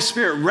 The Holy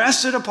Spirit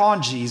rested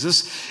upon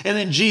Jesus, and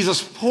then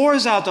Jesus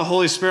pours out the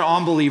Holy Spirit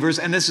on believers,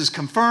 and this is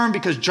confirmed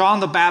because John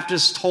the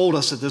Baptist told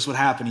us that this would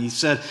happen. He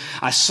said,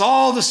 "I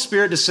saw the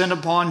Spirit descend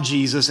upon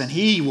Jesus, and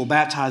he will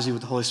baptize you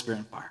with the Holy Spirit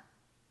and fire."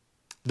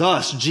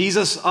 Thus,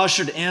 Jesus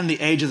ushered in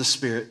the age of the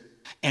Spirit,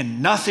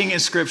 and nothing in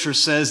Scripture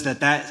says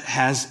that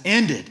has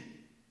ended.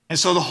 And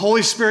so the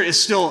Holy Spirit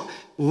is still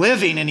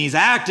living and he's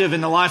active in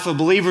the life of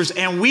believers,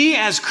 and we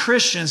as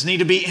Christians need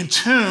to be in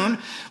tune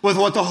with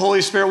what the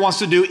Holy Spirit wants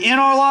to do in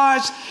our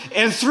lives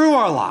and through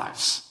our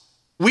lives.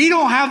 We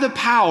don't have the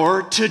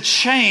power to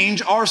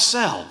change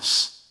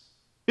ourselves.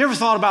 You ever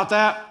thought about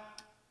that?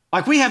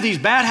 Like we have these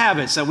bad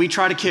habits that we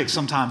try to kick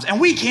sometimes,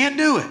 and we can't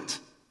do it.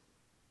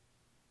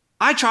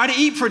 I try to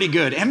eat pretty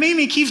good, and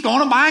Mimi keeps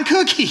going and buying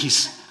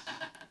cookies.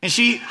 And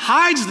she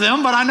hides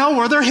them, but I know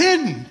where they're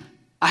hidden.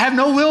 I have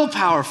no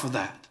willpower for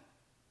that.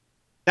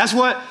 That's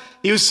what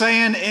he was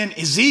saying in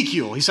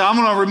Ezekiel. He said, I'm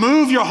going to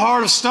remove your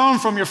heart of stone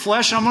from your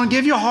flesh, and I'm going to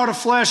give you a heart of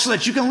flesh so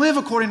that you can live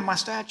according to my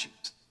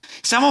statutes.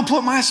 He said, I'm going to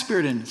put my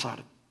spirit inside of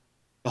you.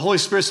 The Holy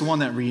Spirit's the one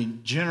that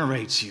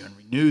regenerates you and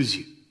renews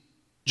you.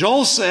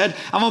 Joel said,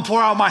 I'm going to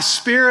pour out my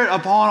spirit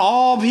upon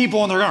all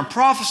people, and they're going to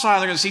prophesy,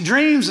 and they're going to see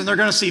dreams, and they're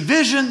going to see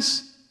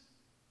visions.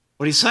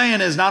 What he's saying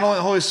is not only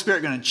the Holy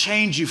Spirit going to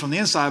change you from the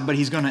inside, but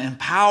he's going to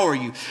empower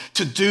you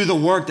to do the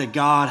work that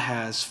God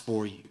has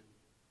for you.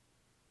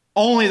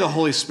 Only the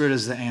Holy Spirit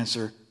is the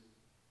answer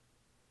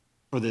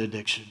for the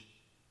addiction.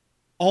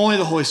 Only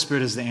the Holy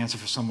Spirit is the answer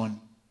for someone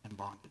in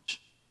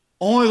bondage.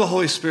 Only the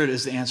Holy Spirit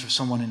is the answer for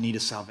someone in need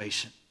of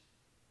salvation.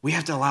 We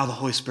have to allow the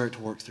Holy Spirit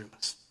to work through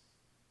us.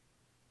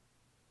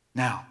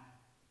 Now,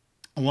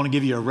 I want to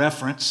give you a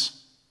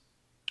reference.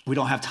 We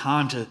don't have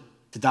time to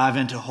dive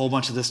into a whole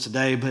bunch of this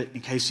today, but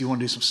in case you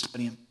want to do some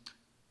studying.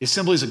 The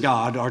Assemblies of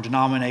God, our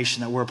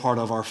denomination that we're a part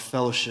of, our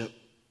fellowship.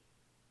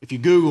 If you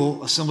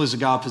Google Assemblies of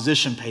God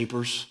position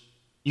papers,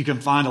 you can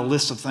find a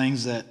list of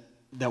things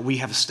that we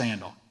have a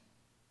stand on.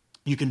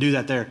 You can do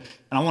that there.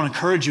 And I want to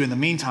encourage you in the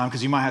meantime,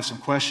 because you might have some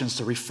questions,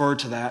 to refer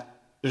to that.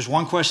 There's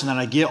one question that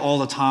I get all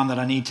the time that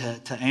I need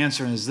to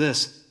answer, and is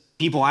this.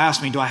 People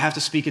ask me, do I have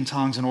to speak in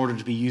tongues in order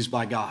to be used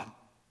by God?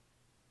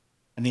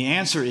 And the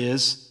answer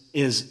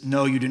is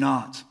no, you do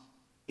not.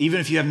 Even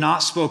if you have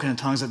not spoken in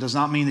tongues, that does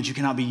not mean that you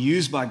cannot be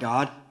used by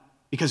God,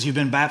 because you've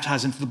been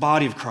baptized into the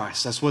body of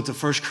Christ. That's what the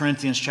 1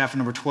 Corinthians chapter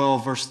number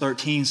 12, verse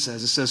 13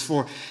 says. It says,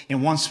 for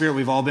in one spirit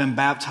we've all been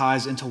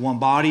baptized into one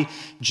body,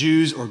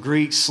 Jews or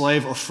Greeks,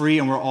 slave or free,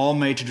 and we're all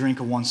made to drink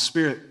of one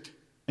spirit.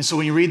 And so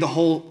when you read the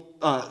whole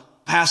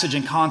passage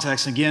in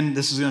context, again,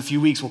 this is in a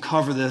few weeks, we'll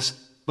cover this,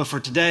 but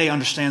for today,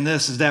 understand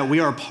this, is that we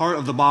are a part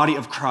of the body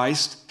of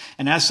Christ,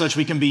 and as such,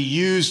 we can be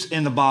used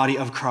in the body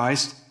of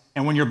Christ.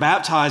 And when you're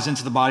baptized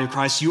into the body of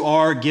Christ, you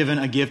are given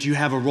a gift. You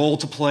have a role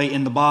to play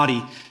in the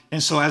body.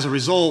 And so as a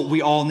result,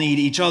 we all need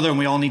each other, and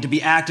we all need to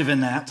be active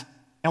in that.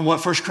 And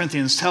what 1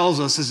 Corinthians tells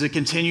us is to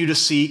continue to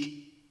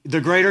seek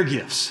the greater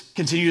gifts.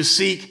 Continue to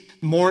seek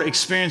more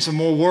experience and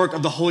more work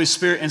of the Holy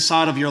Spirit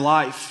inside of your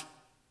life.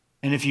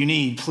 And if you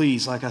need,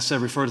 please, like I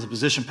said, refer to the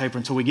position paper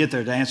until we get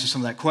there to answer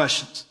some of that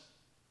questions.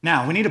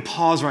 Now, we need to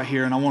pause right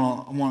here, and I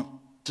want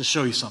to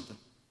show you something.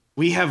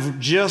 We have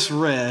just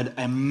read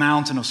a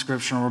mountain of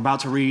Scripture, and we're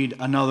about to read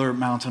another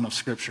mountain of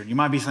Scripture. You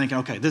might be thinking,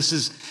 okay, this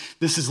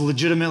is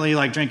legitimately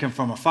like drinking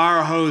from a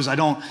fire hose. I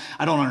don't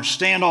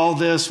understand all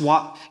this.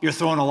 What, you're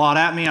throwing a lot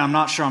at me. I'm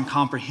not sure I'm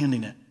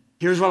comprehending it.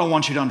 Here's what I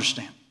want you to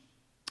understand.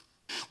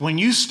 When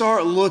you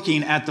start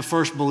looking at the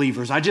first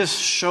believers, I just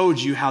showed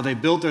you how they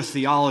built their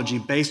theology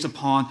based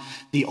upon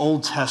the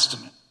Old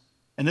Testament.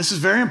 And this is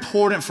very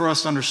important for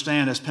us to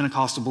understand as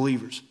Pentecostal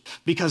believers,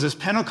 because as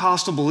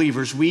Pentecostal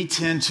believers, we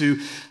tend to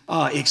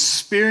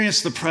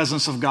experience the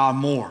presence of God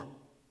more.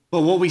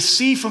 But what we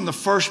see from the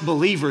first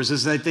believers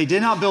is that they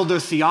did not build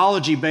their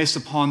theology based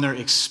upon their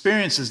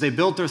experiences. They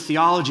built their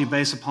theology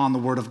based upon the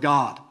Word of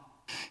God.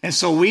 And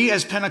so we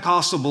as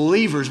Pentecostal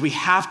believers, we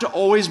have to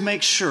always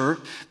make sure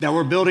that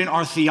we're building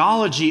our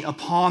theology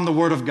upon the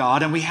Word of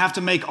God, and we have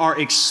to make our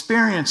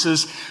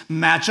experiences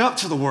match up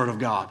to the Word of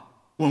God.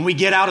 When we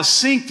get out of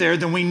sync there,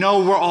 then we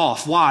know we're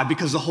off. Why?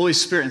 Because the Holy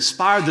Spirit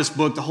inspired this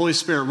book, the Holy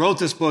Spirit wrote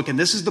this book, and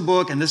this is the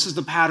book, and this is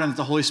the pattern that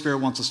the Holy Spirit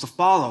wants us to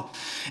follow.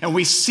 And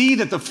we see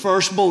that the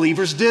first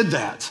believers did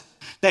that.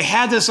 They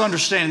had this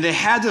understanding, they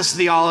had this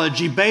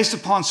theology based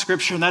upon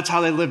Scripture, and that's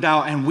how they lived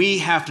out, and we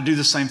have to do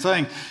the same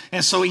thing.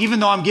 And so even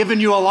though I'm giving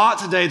you a lot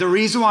today, the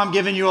reason why I'm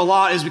giving you a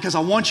lot is because I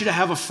want you to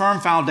have a firm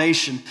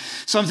foundation,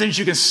 something that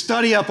you can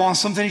study up on,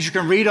 something that you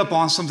can read up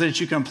on, something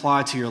that you can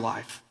apply to your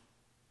life.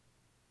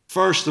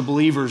 First, the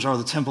believers are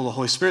the temple of the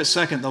Holy Spirit.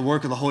 Second, the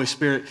work of the Holy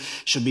Spirit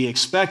should be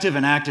expected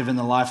and active in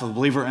the life of the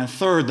believer. And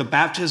third, the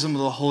baptism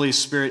of the Holy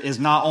Spirit is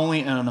not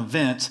only an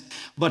event,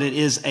 but it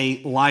is a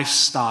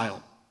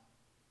lifestyle.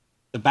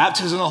 The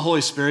baptism of the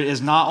Holy Spirit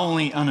is not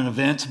only an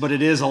event, but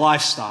it is a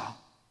lifestyle.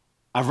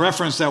 I've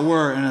referenced that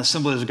we're in an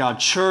Assemblies of God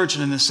church,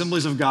 and in the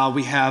Assemblies of God,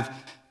 we have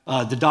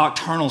the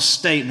doctrinal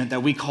statement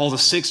that we call the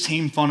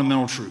 16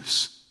 fundamental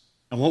truths.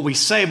 And what we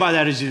say by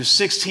that is there's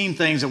 16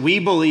 things that we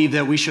believe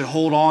that we should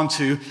hold on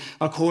to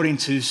according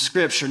to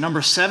Scripture.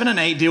 Number 7 and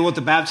 8 deal with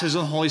the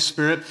baptism of the Holy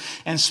Spirit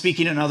and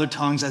speaking in other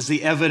tongues as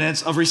the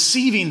evidence of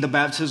receiving the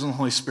baptism of the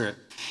Holy Spirit.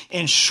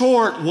 In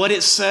short, what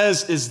it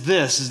says is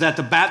this, is that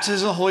the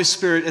baptism of the Holy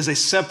Spirit is a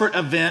separate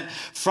event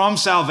from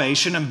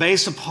salvation, and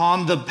based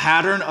upon the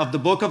pattern of the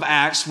book of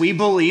Acts, we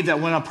believe that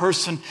when a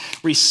person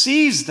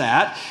receives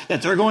that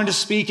they're going to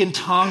speak in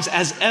tongues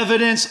as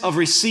evidence of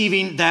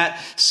receiving that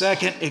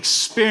second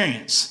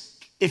experience.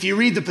 If you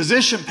read the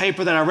position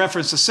paper that I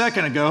referenced a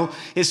second ago,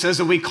 it says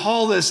that we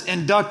call this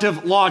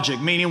inductive logic,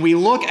 meaning we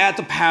look at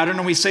the pattern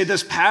and we say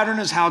this pattern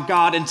is how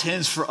God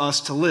intends for us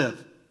to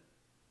live.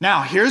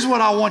 Now, here's what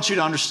I want you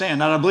to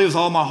understand, that I believe with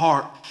all my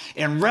heart,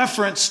 in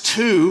reference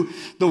to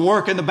the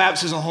work and the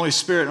baptism of the Holy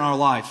Spirit in our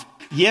life.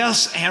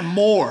 Yes, and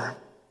more.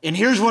 And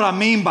here's what I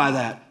mean by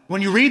that.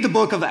 When you read the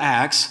book of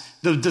Acts,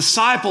 the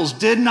disciples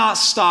did not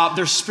stop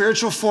their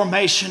spiritual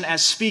formation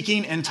at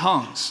speaking in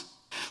tongues.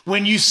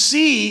 When you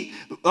see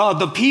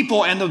the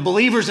people and the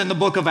believers in the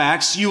book of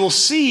Acts, you will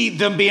see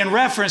them being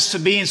referenced to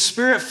being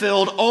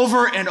spirit-filled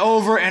over and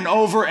over and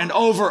over and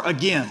over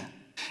again.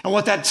 And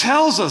what that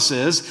tells us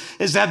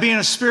is that being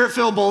a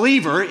spirit-filled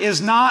believer is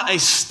not a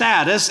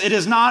status. It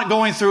is not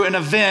going through an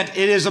event.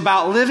 It is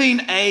about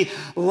living a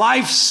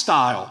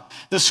lifestyle.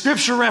 The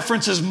scripture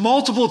references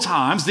multiple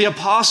times the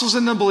apostles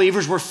and the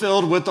believers were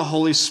filled with the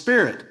Holy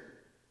Spirit.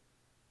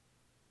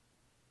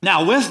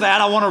 Now, with that,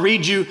 I want to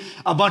read you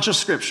a bunch of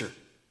scripture.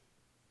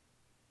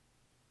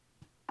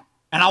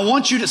 And I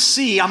want you to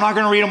see, I'm not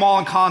going to read them all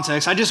in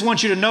context. I just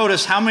want you to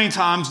notice how many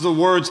times the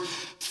words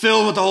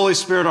filled with the Holy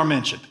Spirit are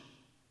mentioned.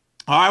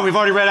 All right, we've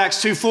already read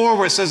Acts 2:4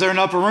 where it says they're in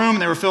an upper room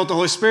and they were filled with the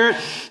Holy Spirit.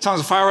 Tongues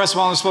of fire rested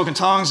on them, spoken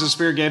tongues, and the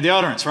Spirit gave the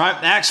utterance, right?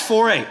 Acts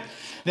 4:8.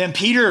 Then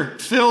Peter,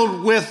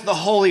 filled with the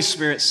Holy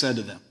Spirit, said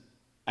to them.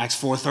 Acts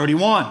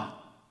 4:31.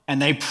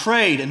 And they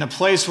prayed, and the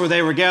place where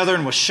they were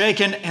gathered was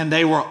shaken, and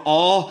they were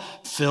all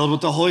filled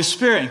with the Holy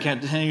Spirit and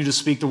continued to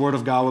speak the word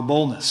of God with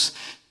boldness.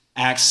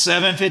 Acts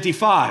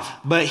 7:55.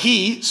 But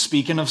he,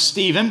 speaking of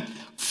Stephen,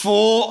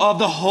 full of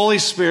the Holy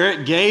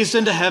Spirit, gazed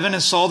into heaven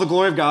and saw the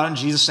glory of God and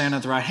Jesus standing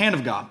at the right hand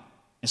of God.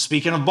 And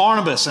speaking of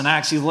Barnabas in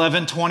Acts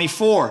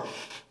 11:24,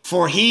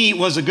 for he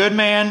was a good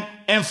man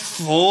and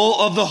full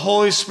of the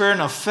Holy Spirit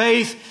and of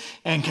faith,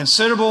 and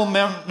considerable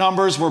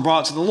numbers were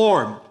brought to the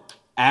Lord.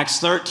 Acts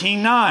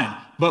 13:9.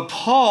 But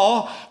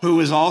Paul, who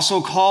is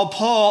also called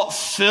Paul,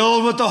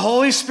 filled with the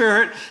Holy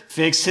Spirit,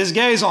 fixed his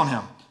gaze on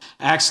him.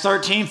 Acts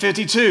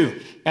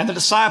 13:52. And the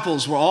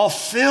disciples were all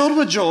filled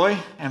with joy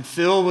and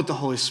filled with the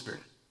Holy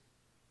Spirit.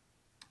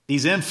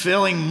 These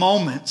infilling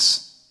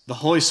moments, the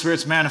Holy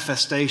Spirit's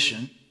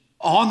manifestation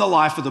on the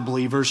life of the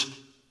believers,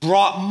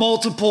 brought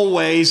multiple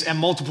ways and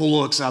multiple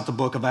looks out the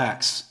book of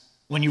Acts.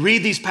 When you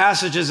read these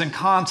passages in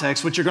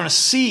context, what you're going to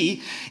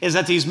see is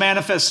that these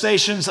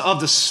manifestations of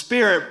the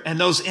Spirit and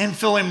those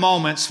infilling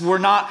moments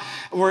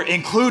were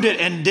included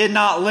and did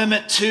not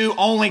limit to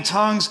only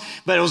tongues,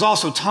 but it was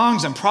also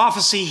tongues and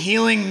prophecy,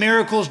 healing,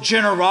 miracles,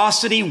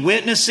 generosity,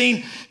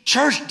 witnessing,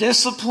 church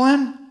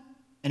discipline,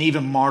 and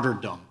even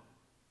martyrdom.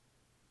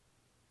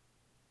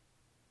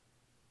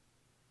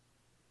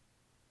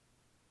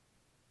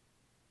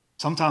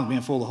 Sometimes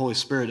being full of the Holy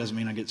Spirit doesn't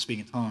mean I get to speak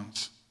in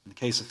tongues. In the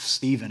case of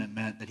Stephen, it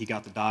meant that he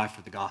got to die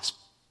for the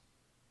gospel.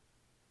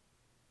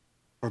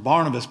 For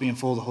Barnabas, being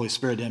full of the Holy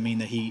Spirit didn't mean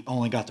that he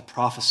only got to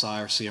prophesy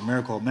or see a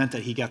miracle. It meant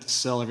that he got to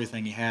sell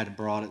everything he had and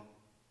brought it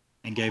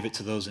and gave it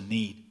to those in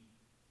need.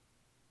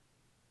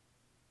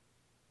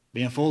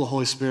 Being full of the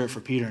Holy Spirit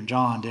for Peter and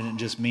John didn't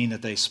just mean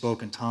that they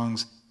spoke in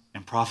tongues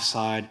and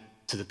prophesied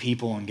to the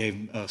people and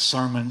gave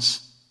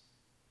sermons.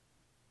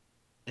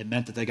 It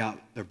meant that they got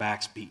their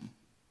backs beaten.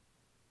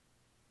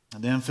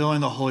 And then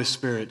filling the Holy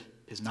Spirit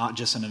is not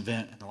just an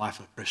event in the life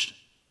of a Christian,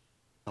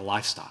 a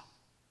lifestyle.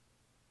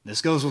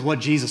 This goes with what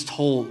Jesus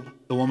told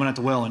the woman at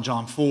the well in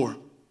John 4.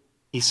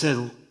 He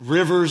said,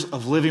 rivers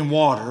of living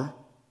water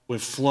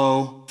would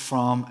flow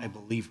from a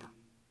believer.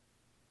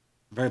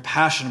 I'm very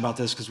passionate about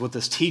this because what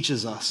this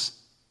teaches us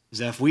is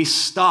that if we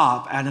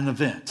stop at an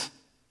event,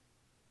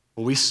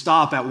 or we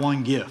stop at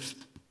one gift,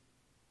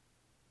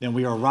 then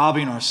we are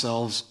robbing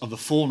ourselves of the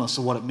fullness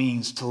of what it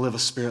means to live a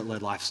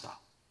Spirit-led lifestyle.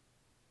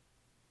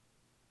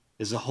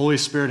 Is the Holy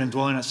Spirit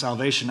indwelling at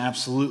salvation?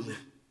 Absolutely.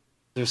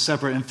 There's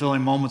separate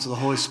infilling moments of the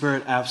Holy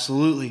Spirit?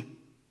 Absolutely.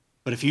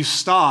 But if you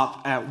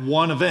stop at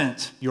one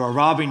event, you are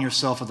robbing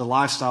yourself of the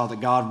lifestyle that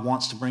God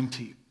wants to bring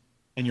to you.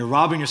 And you're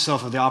robbing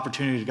yourself of the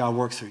opportunity that God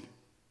work through you.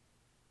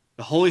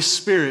 The Holy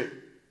Spirit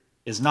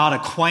is not a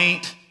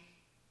quaint,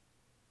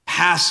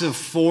 passive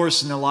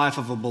force in the life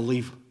of a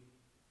believer.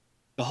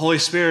 The Holy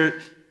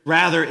Spirit,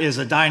 rather, is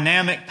a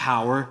dynamic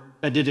power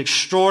that did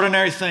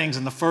extraordinary things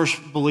in the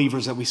first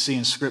believers that we see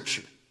in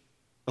Scripture.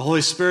 The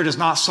Holy Spirit is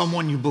not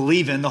someone you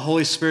believe in. The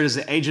Holy Spirit is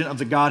the agent of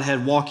the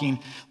Godhead walking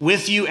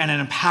with you and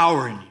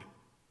empowering you.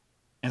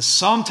 And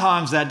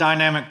sometimes that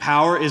dynamic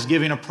power is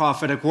giving a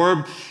prophetic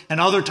word,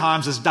 and other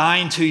times is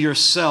dying to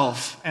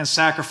yourself and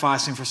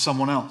sacrificing for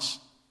someone else.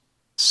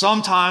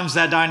 Sometimes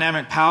that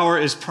dynamic power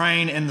is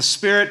praying in the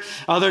Spirit.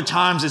 Other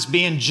times it's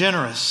being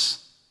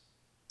generous.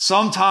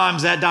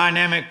 Sometimes that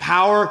dynamic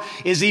power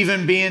is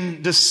even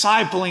being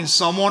discipling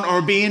someone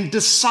or being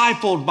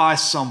discipled by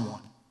someone.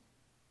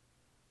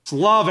 It's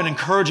love and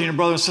encouraging a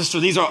brother and sister.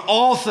 These are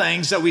all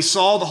things that we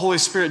saw the Holy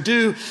Spirit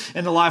do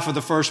in the life of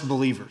the first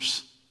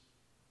believers.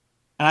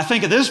 And I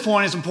think at this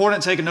point it's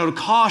important to take a note of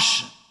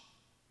caution.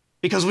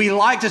 because we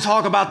like to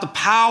talk about the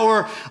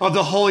power of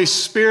the Holy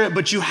Spirit,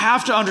 but you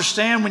have to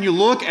understand when you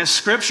look at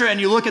Scripture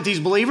and you look at these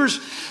believers,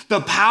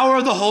 the power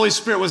of the Holy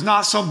Spirit was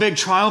not some big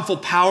triumphal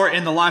power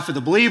in the life of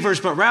the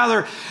believers, but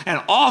rather,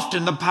 and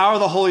often, the power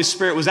of the Holy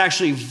Spirit was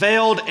actually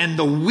veiled in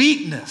the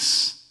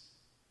weakness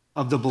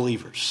of the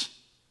believers.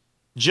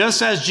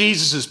 Just as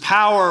Jesus'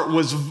 power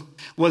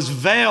was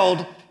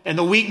veiled in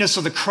the weakness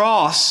of the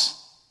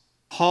cross,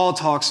 Paul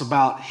talks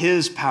about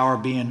his power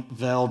being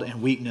veiled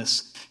in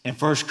weakness. In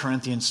 1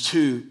 Corinthians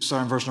 2,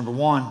 starting verse number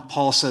 1,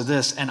 Paul said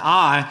this, "And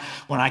I,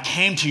 when I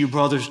came to you,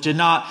 brothers, did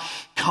not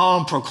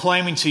come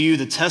proclaiming to you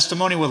the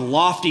testimony with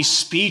lofty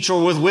speech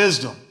or with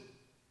wisdom.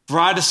 For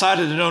I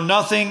decided to know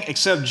nothing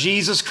except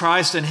Jesus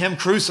Christ and him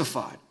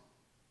crucified.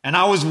 And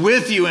I was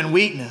with you in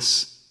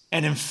weakness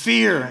and in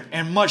fear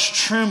and much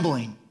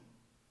trembling.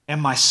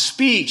 And my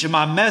speech and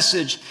my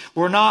message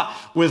were not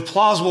with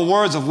plausible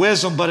words of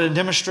wisdom, but a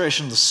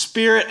demonstration of the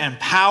Spirit and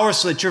power,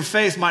 so that your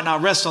faith might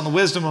not rest on the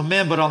wisdom of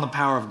men, but on the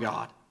power of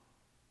God."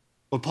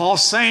 What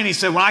Paul's saying, he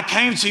said, when I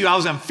came to you, I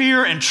was in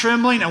fear and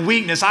trembling and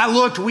weakness. I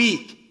looked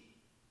weak,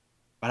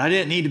 but I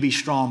didn't need to be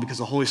strong because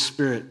the Holy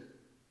Spirit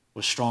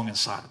was strong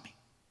inside of me.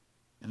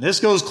 And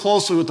this goes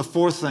closely with the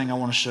fourth thing I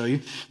want to show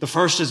you. The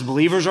first is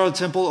believers are the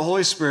temple of the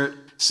Holy Spirit.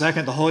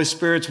 Second, the Holy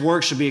Spirit's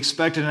work should be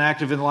expected and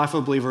active in the life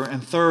of a believer.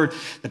 And third,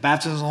 the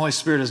baptism of the Holy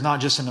Spirit is not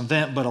just an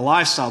event, but a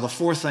lifestyle. The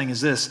fourth thing is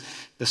this: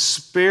 the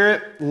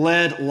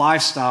Spirit-led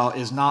lifestyle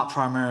is not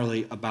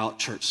primarily about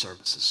church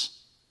services.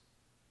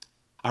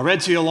 I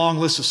read to you a long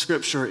list of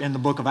scripture in the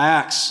book of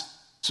Acts,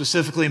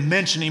 specifically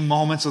mentioning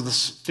moments of the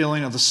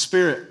filling of the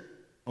Spirit.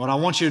 What I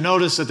want you to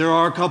notice that there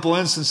are a couple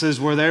instances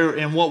where they're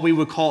in what we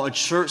would call a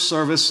church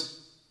service.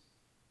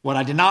 What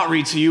I did not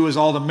read to you is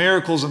all the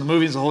miracles and the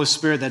movings of the Holy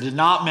Spirit that did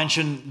not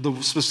mention the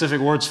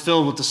specific words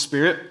filled with the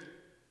Spirit.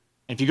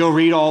 If you go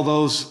read all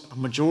those, a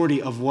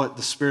majority of what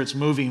the Spirit's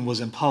moving was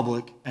in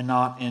public and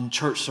not in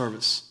church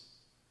service.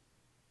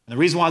 And the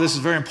reason why this is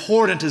very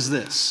important is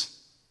this,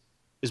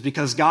 is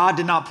because God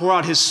did not pour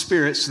out his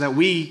Spirit so that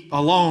we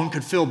alone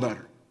could feel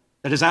better.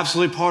 That is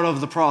absolutely part of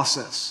the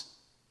process.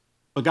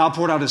 But God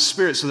poured out his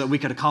Spirit so that we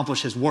could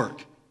accomplish his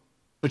work.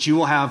 But you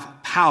will have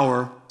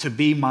power to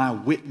be my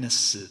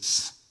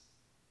witnesses.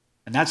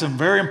 And that's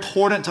very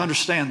important to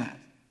understand that.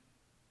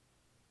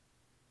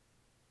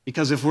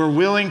 Because if we're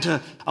willing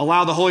to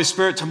allow the Holy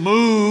Spirit to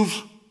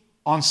move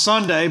on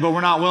Sunday, but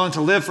we're not willing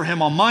to live for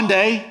him on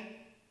Monday,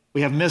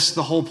 we have missed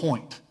the whole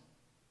point.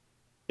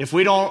 If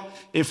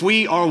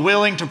we are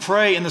willing to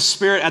pray in the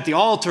Spirit at the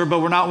altar, but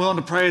we're not willing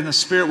to pray in the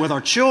Spirit with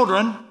our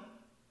children,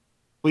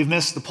 we've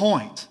missed the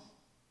point.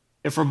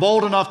 If we're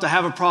bold enough to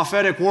have a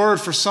prophetic word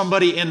for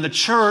somebody in the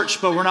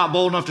church, but we're not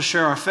bold enough to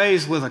share our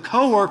faith with a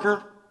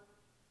coworker,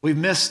 we've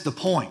missed the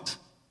point.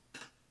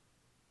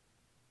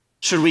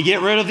 Should we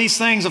get rid of these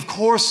things? Of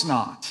course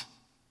not.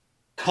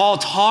 Paul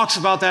talks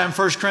about that in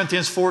 1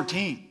 Corinthians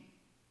 14.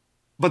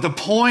 But the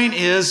point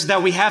is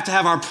that we have to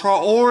have our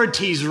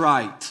priorities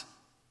right.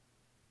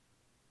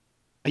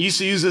 I used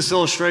to use this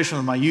illustration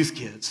with my youth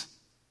kids.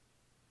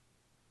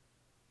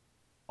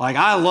 Like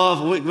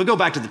we go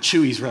back to the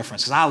Chuy's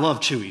reference, because I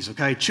love Chuy's,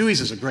 okay? Chuy's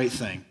is a great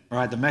thing,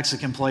 right? The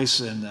Mexican place,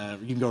 and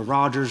you can go to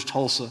Rogers,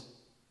 Tulsa.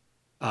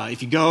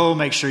 If you go,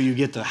 make sure you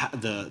get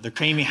the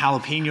creamy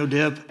jalapeno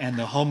dip and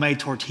the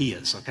homemade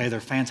tortillas, okay? They're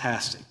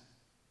fantastic.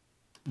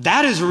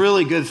 That is a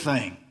really good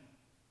thing.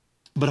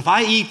 But if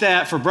I eat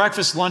that for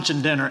breakfast, lunch,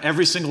 and dinner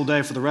every single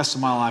day for the rest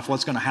of my life,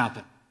 what's going to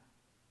happen?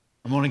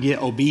 I'm going to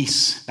get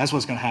obese. That's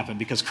what's going to happen,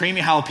 because creamy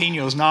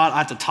jalapeno is not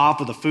at the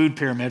top of the food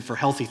pyramid for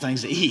healthy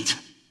things to eat,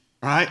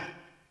 right?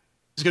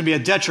 It's going to be a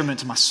detriment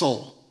to my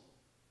soul.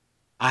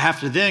 I have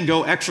to then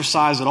go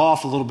exercise it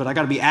off a little bit. I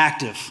got to be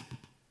active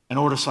in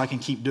order so I can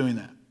keep doing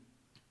that.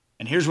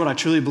 And here's what I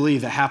truly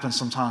believe that happens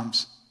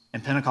sometimes in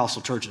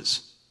Pentecostal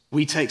churches.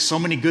 We take so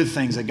many good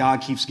things that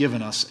God keeps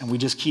giving us, and we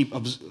just keep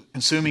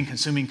consuming,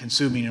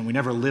 and we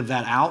never live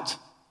that out.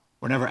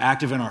 We're never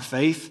active in our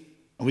faith,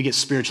 and we get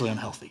spiritually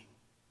unhealthy.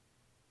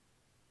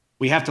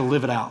 We have to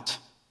live it out.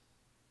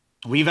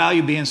 We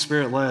value being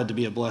Spirit-led to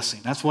be a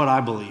blessing. That's what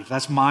I believe.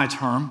 That's my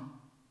term.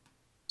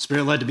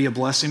 Spirit-led to be a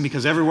blessing,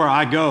 because everywhere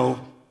I go,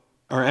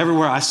 or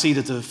everywhere I see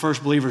that the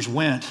first believers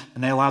went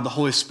and they allowed the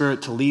Holy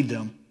Spirit to lead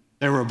them,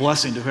 they were a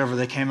blessing to whoever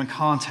they came in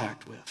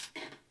contact with.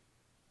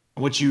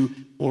 What you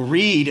will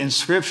read in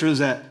Scripture is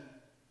that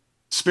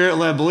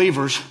Spirit-led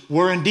believers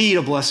were indeed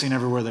a blessing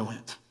everywhere they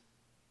went.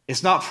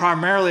 It's not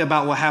primarily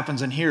about what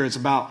happens in here, it's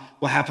about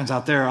what happens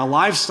out there. A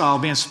lifestyle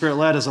being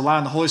Spirit-led is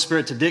allowing the Holy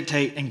Spirit to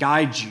dictate and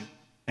guide you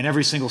in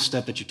every single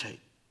step that you take.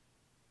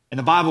 In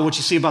the Bible, what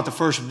you see about the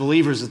first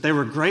believers is that they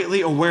were greatly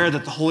aware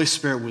that the Holy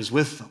Spirit was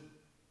with them.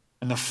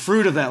 And the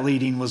fruit of that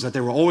leading was that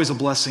they were always a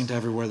blessing to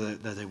everywhere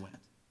that they went.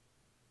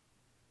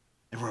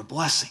 They were a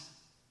blessing.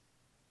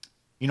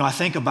 You know, I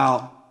think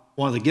about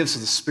one of the gifts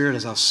of the Spirit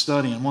as I was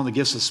studying, one of the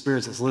gifts of the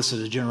Spirit that's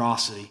listed as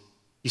generosity.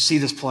 You see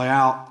this play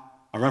out.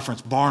 I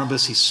referenced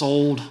Barnabas. He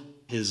sold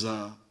his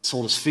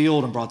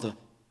field and brought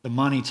the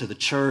money to the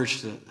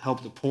church to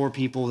help the poor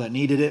people that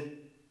needed it.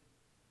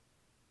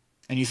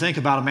 and you think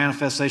about a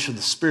manifestation of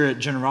the Spirit,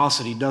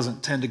 generosity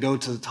doesn't tend to go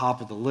to the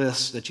top of the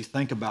list that you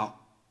think about.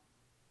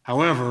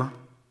 However,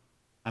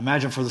 I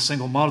imagine for the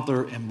single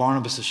mother in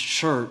Barnabas'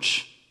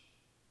 church,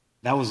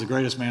 that was the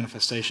greatest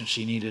manifestation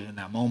she needed in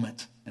that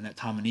moment, in that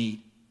time of need.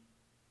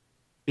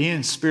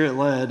 Being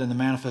Spirit-led and the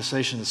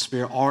manifestation of the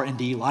Spirit are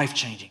indeed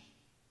life-changing.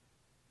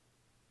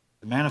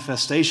 The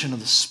manifestation of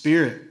the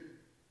Spirit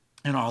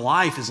in our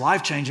life is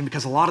life-changing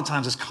because a lot of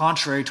times it's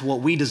contrary to what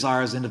we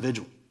desire as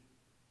individuals.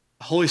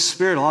 The Holy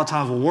Spirit a lot of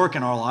times will work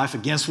in our life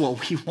against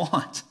what we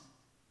want.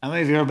 How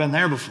many of you have ever been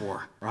there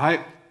before,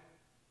 right?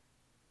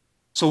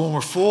 So when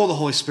we're full of the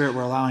Holy Spirit,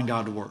 we're allowing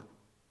God to work.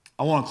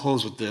 I want to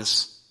close with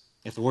this,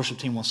 if the worship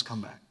team wants to come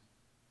back.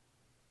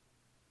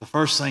 The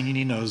first thing you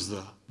need to know is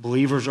the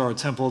believers are a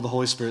temple of the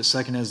Holy Spirit.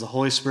 Second is the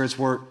Holy Spirit's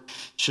work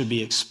should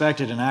be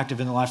expected and active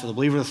in the life of the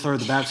believer. The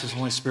third, the baptism of the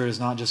Holy Spirit is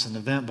not just an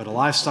event, but a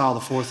lifestyle. The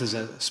fourth is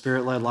that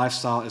Spirit-led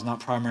lifestyle is not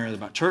primarily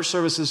about church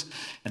services.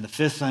 And the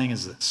fifth thing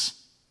is this: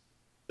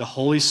 the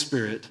Holy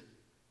Spirit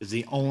is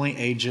the only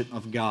agent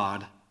of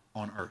God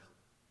on earth.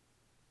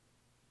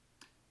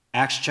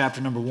 Acts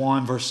chapter number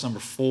 1, verse number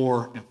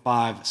 4 and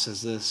 5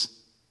 says this: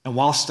 "And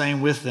while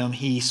staying with them,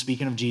 he,"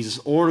 speaking of Jesus,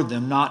 "ordered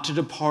them not to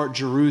depart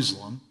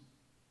Jerusalem,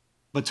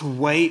 but to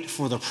wait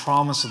for the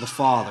promise of the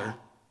Father,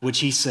 which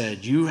he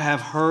said, 'You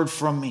have heard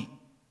from me.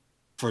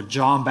 For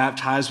John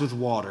baptized with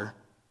water,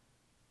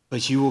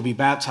 but you will be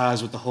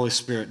baptized with the Holy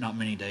Spirit not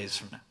many days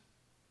from now.'"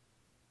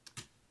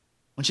 I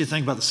want you to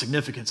think about the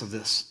significance of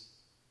this.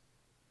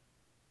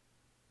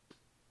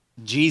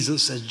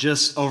 Jesus has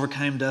just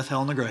overcame death,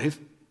 hell, and the grave.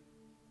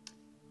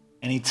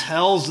 And he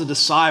tells the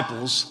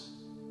disciples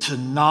to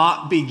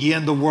not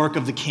begin the work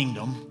of the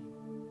kingdom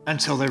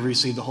until they've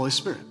received the Holy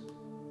Spirit.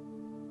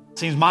 It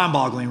seems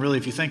mind-boggling, really,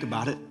 if you think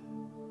about it.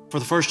 For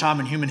the first time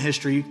in human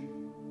history,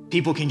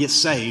 people can get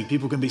saved,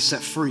 people can be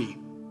set free.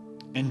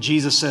 And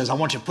Jesus says, I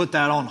want you to put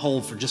that on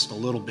hold for just a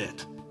little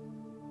bit,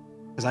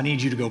 because I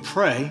need you to go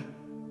pray,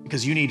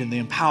 because you need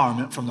the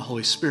empowerment from the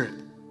Holy Spirit.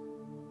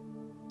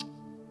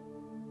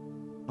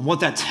 And what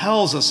that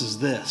tells us is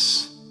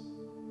this,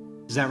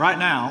 is that right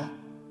now,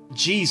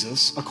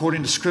 Jesus,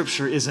 according to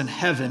Scripture, is in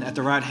heaven at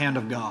the right hand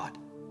of God.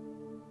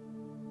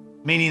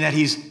 Meaning that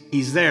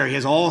he's there. He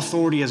has all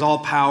authority, he has all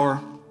power.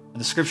 And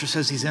the Scripture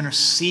says he's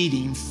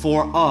interceding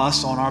for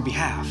us on our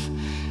behalf.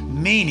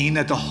 Meaning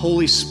that the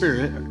Holy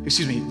Spirit,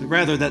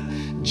 that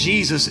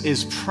Jesus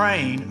is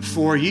praying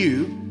for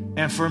you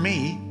and for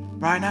me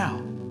right now.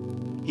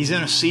 He's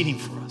interceding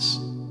for us.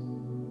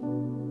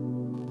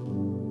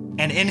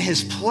 And in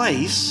his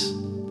place,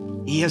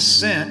 he has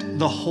sent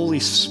the Holy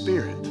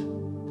Spirit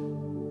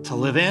to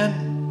live in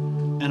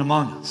and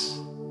among us.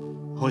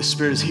 The Holy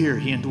Spirit is here.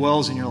 He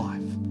indwells in your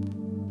life.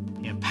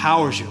 He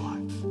empowers your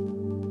life.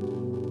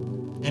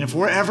 And if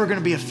we're ever going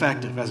to be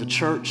effective as a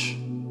church,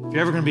 if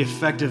you're ever going to be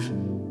effective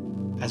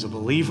as a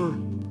believer,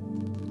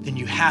 then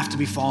you have to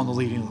be following the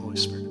leading of the Holy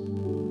Spirit.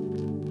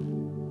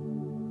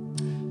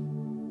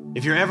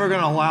 If you're ever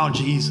going to allow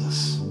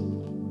Jesus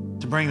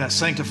to bring that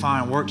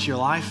sanctifying work to your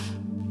life,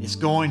 it's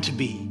going to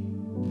be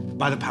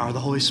by the power of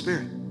the Holy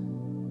Spirit.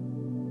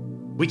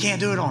 We can't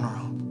do it on our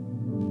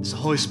own. It's the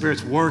Holy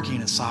Spirit's working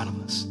inside of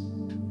us.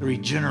 The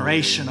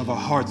regeneration of our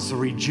hearts, the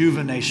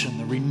rejuvenation,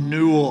 the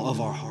renewal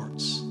of our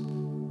hearts.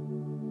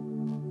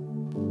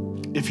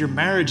 If your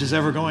marriage is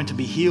ever going to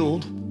be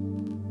healed,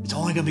 it's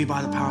only going to be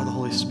by the power of the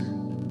Holy Spirit.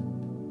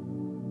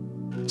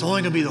 It's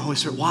only going to be the Holy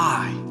Spirit.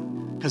 Why?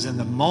 Because in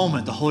the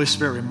moment, the Holy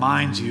Spirit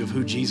reminds you of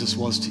who Jesus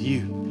was to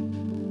you.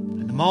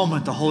 In the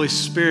moment, the Holy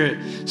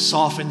Spirit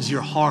softens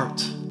your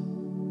heart.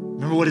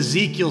 Remember what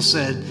Ezekiel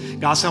said.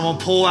 God said, I'm going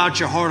to pull out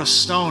your heart of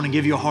stone and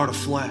give you a heart of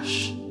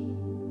flesh.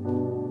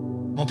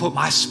 I'm going to put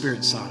my Spirit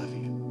inside of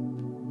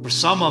you. For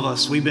some of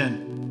us, we've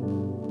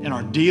been, in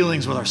our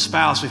dealings with our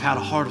spouse, we've had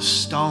a heart of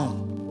stone.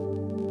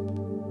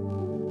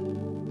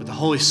 But the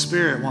Holy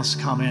Spirit wants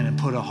to come in and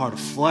put a heart of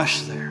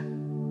flesh there.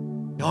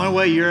 The only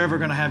way you're ever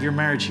going to have your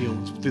marriage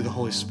healed is through the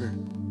Holy Spirit.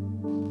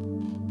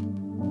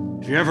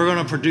 If you're ever going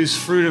to produce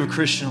fruit of a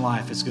Christian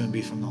life, it's going to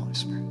be from the Holy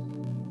Spirit.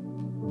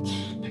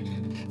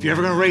 If you're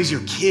ever going to raise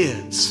your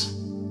kids,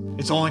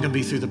 it's only going to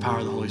be through the power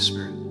of the Holy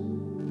Spirit.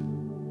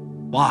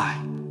 Why?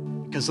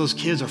 Because those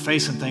kids are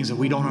facing things that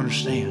we don't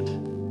understand.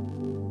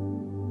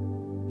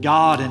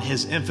 God, in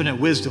his infinite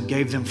wisdom,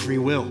 gave them free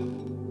will.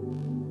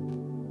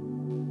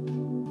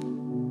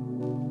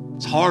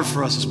 It's hard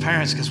for us as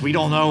parents because we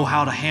don't know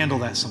how to handle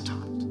that sometimes.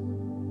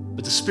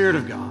 But the Spirit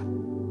of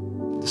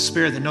God, the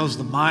Spirit that knows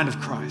the mind of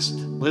Christ,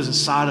 lives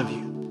inside of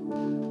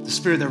you. The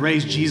Spirit that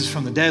raised Jesus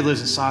from the dead lives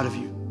inside of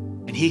you.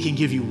 And he can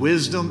give you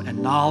wisdom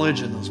and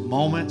knowledge in those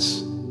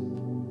moments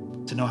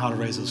to know how to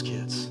raise those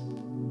kids.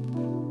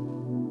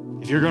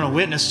 If you're going to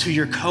witness to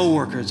your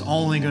coworker, it's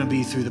only going to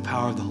be through the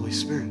power of the Holy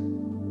Spirit.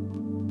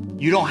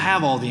 You don't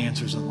have all the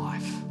answers in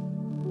life.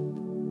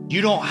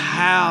 You don't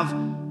have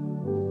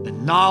the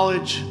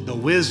knowledge, the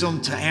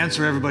wisdom to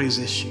answer everybody's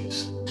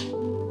issues.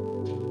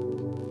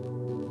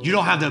 You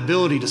don't have the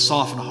ability to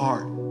soften a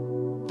heart,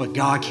 but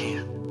God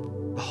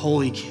can. The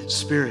Holy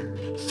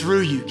Spirit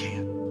through you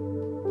can.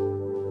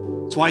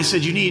 That's why he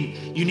said you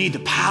need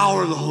the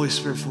power of the Holy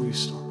Spirit before you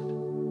start.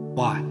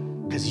 Why?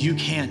 Because you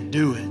can't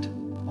do it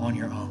on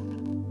your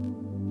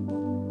own.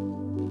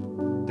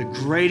 The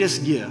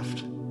greatest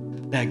gift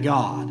that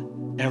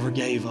God ever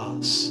gave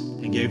us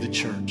and gave the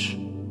church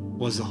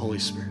was the Holy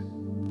Spirit.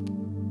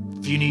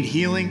 If you need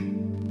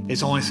healing,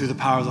 it's only through the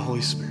power of the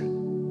Holy Spirit.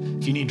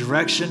 If you need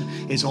direction,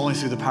 it's only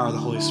through the power of the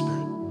Holy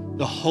Spirit.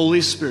 The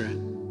Holy Spirit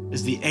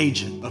is the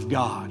agent of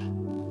God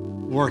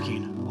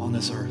working on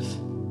this earth.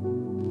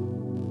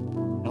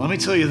 And let me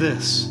tell you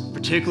this,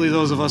 particularly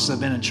those of us that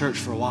have been in church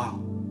for a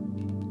while.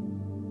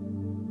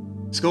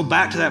 Let's go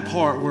back to that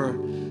part where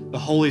the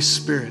Holy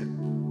Spirit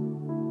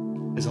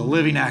is a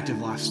living,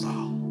 active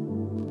lifestyle.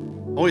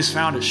 I always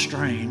found it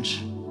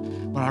strange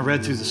when I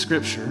read through the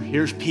scripture.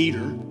 Here's Peter,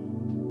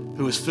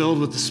 who was filled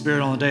with the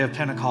Spirit on the day of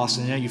Pentecost,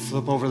 and then you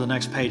flip over the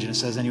next page and it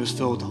says, and he was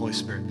filled with the Holy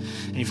Spirit.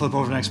 And you flip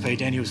over the next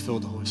page and he was filled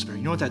with the Holy Spirit.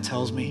 You know what that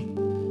tells me?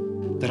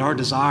 That our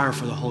desire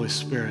for the Holy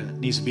Spirit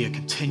needs to be a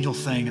continual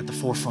thing at the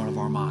forefront of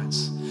our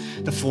minds,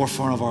 the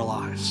forefront of our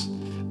lives,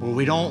 where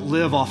we don't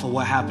live off of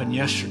what happened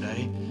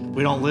yesterday.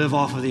 We don't live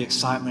off of the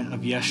excitement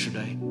of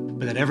yesterday,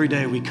 but that every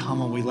day we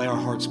come and we lay our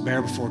hearts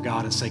bare before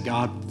God and say,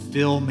 God,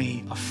 fill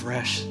me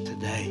afresh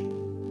today.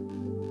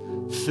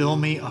 Fill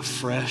me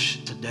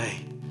afresh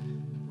today.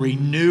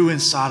 Renew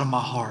inside of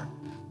my heart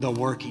the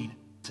working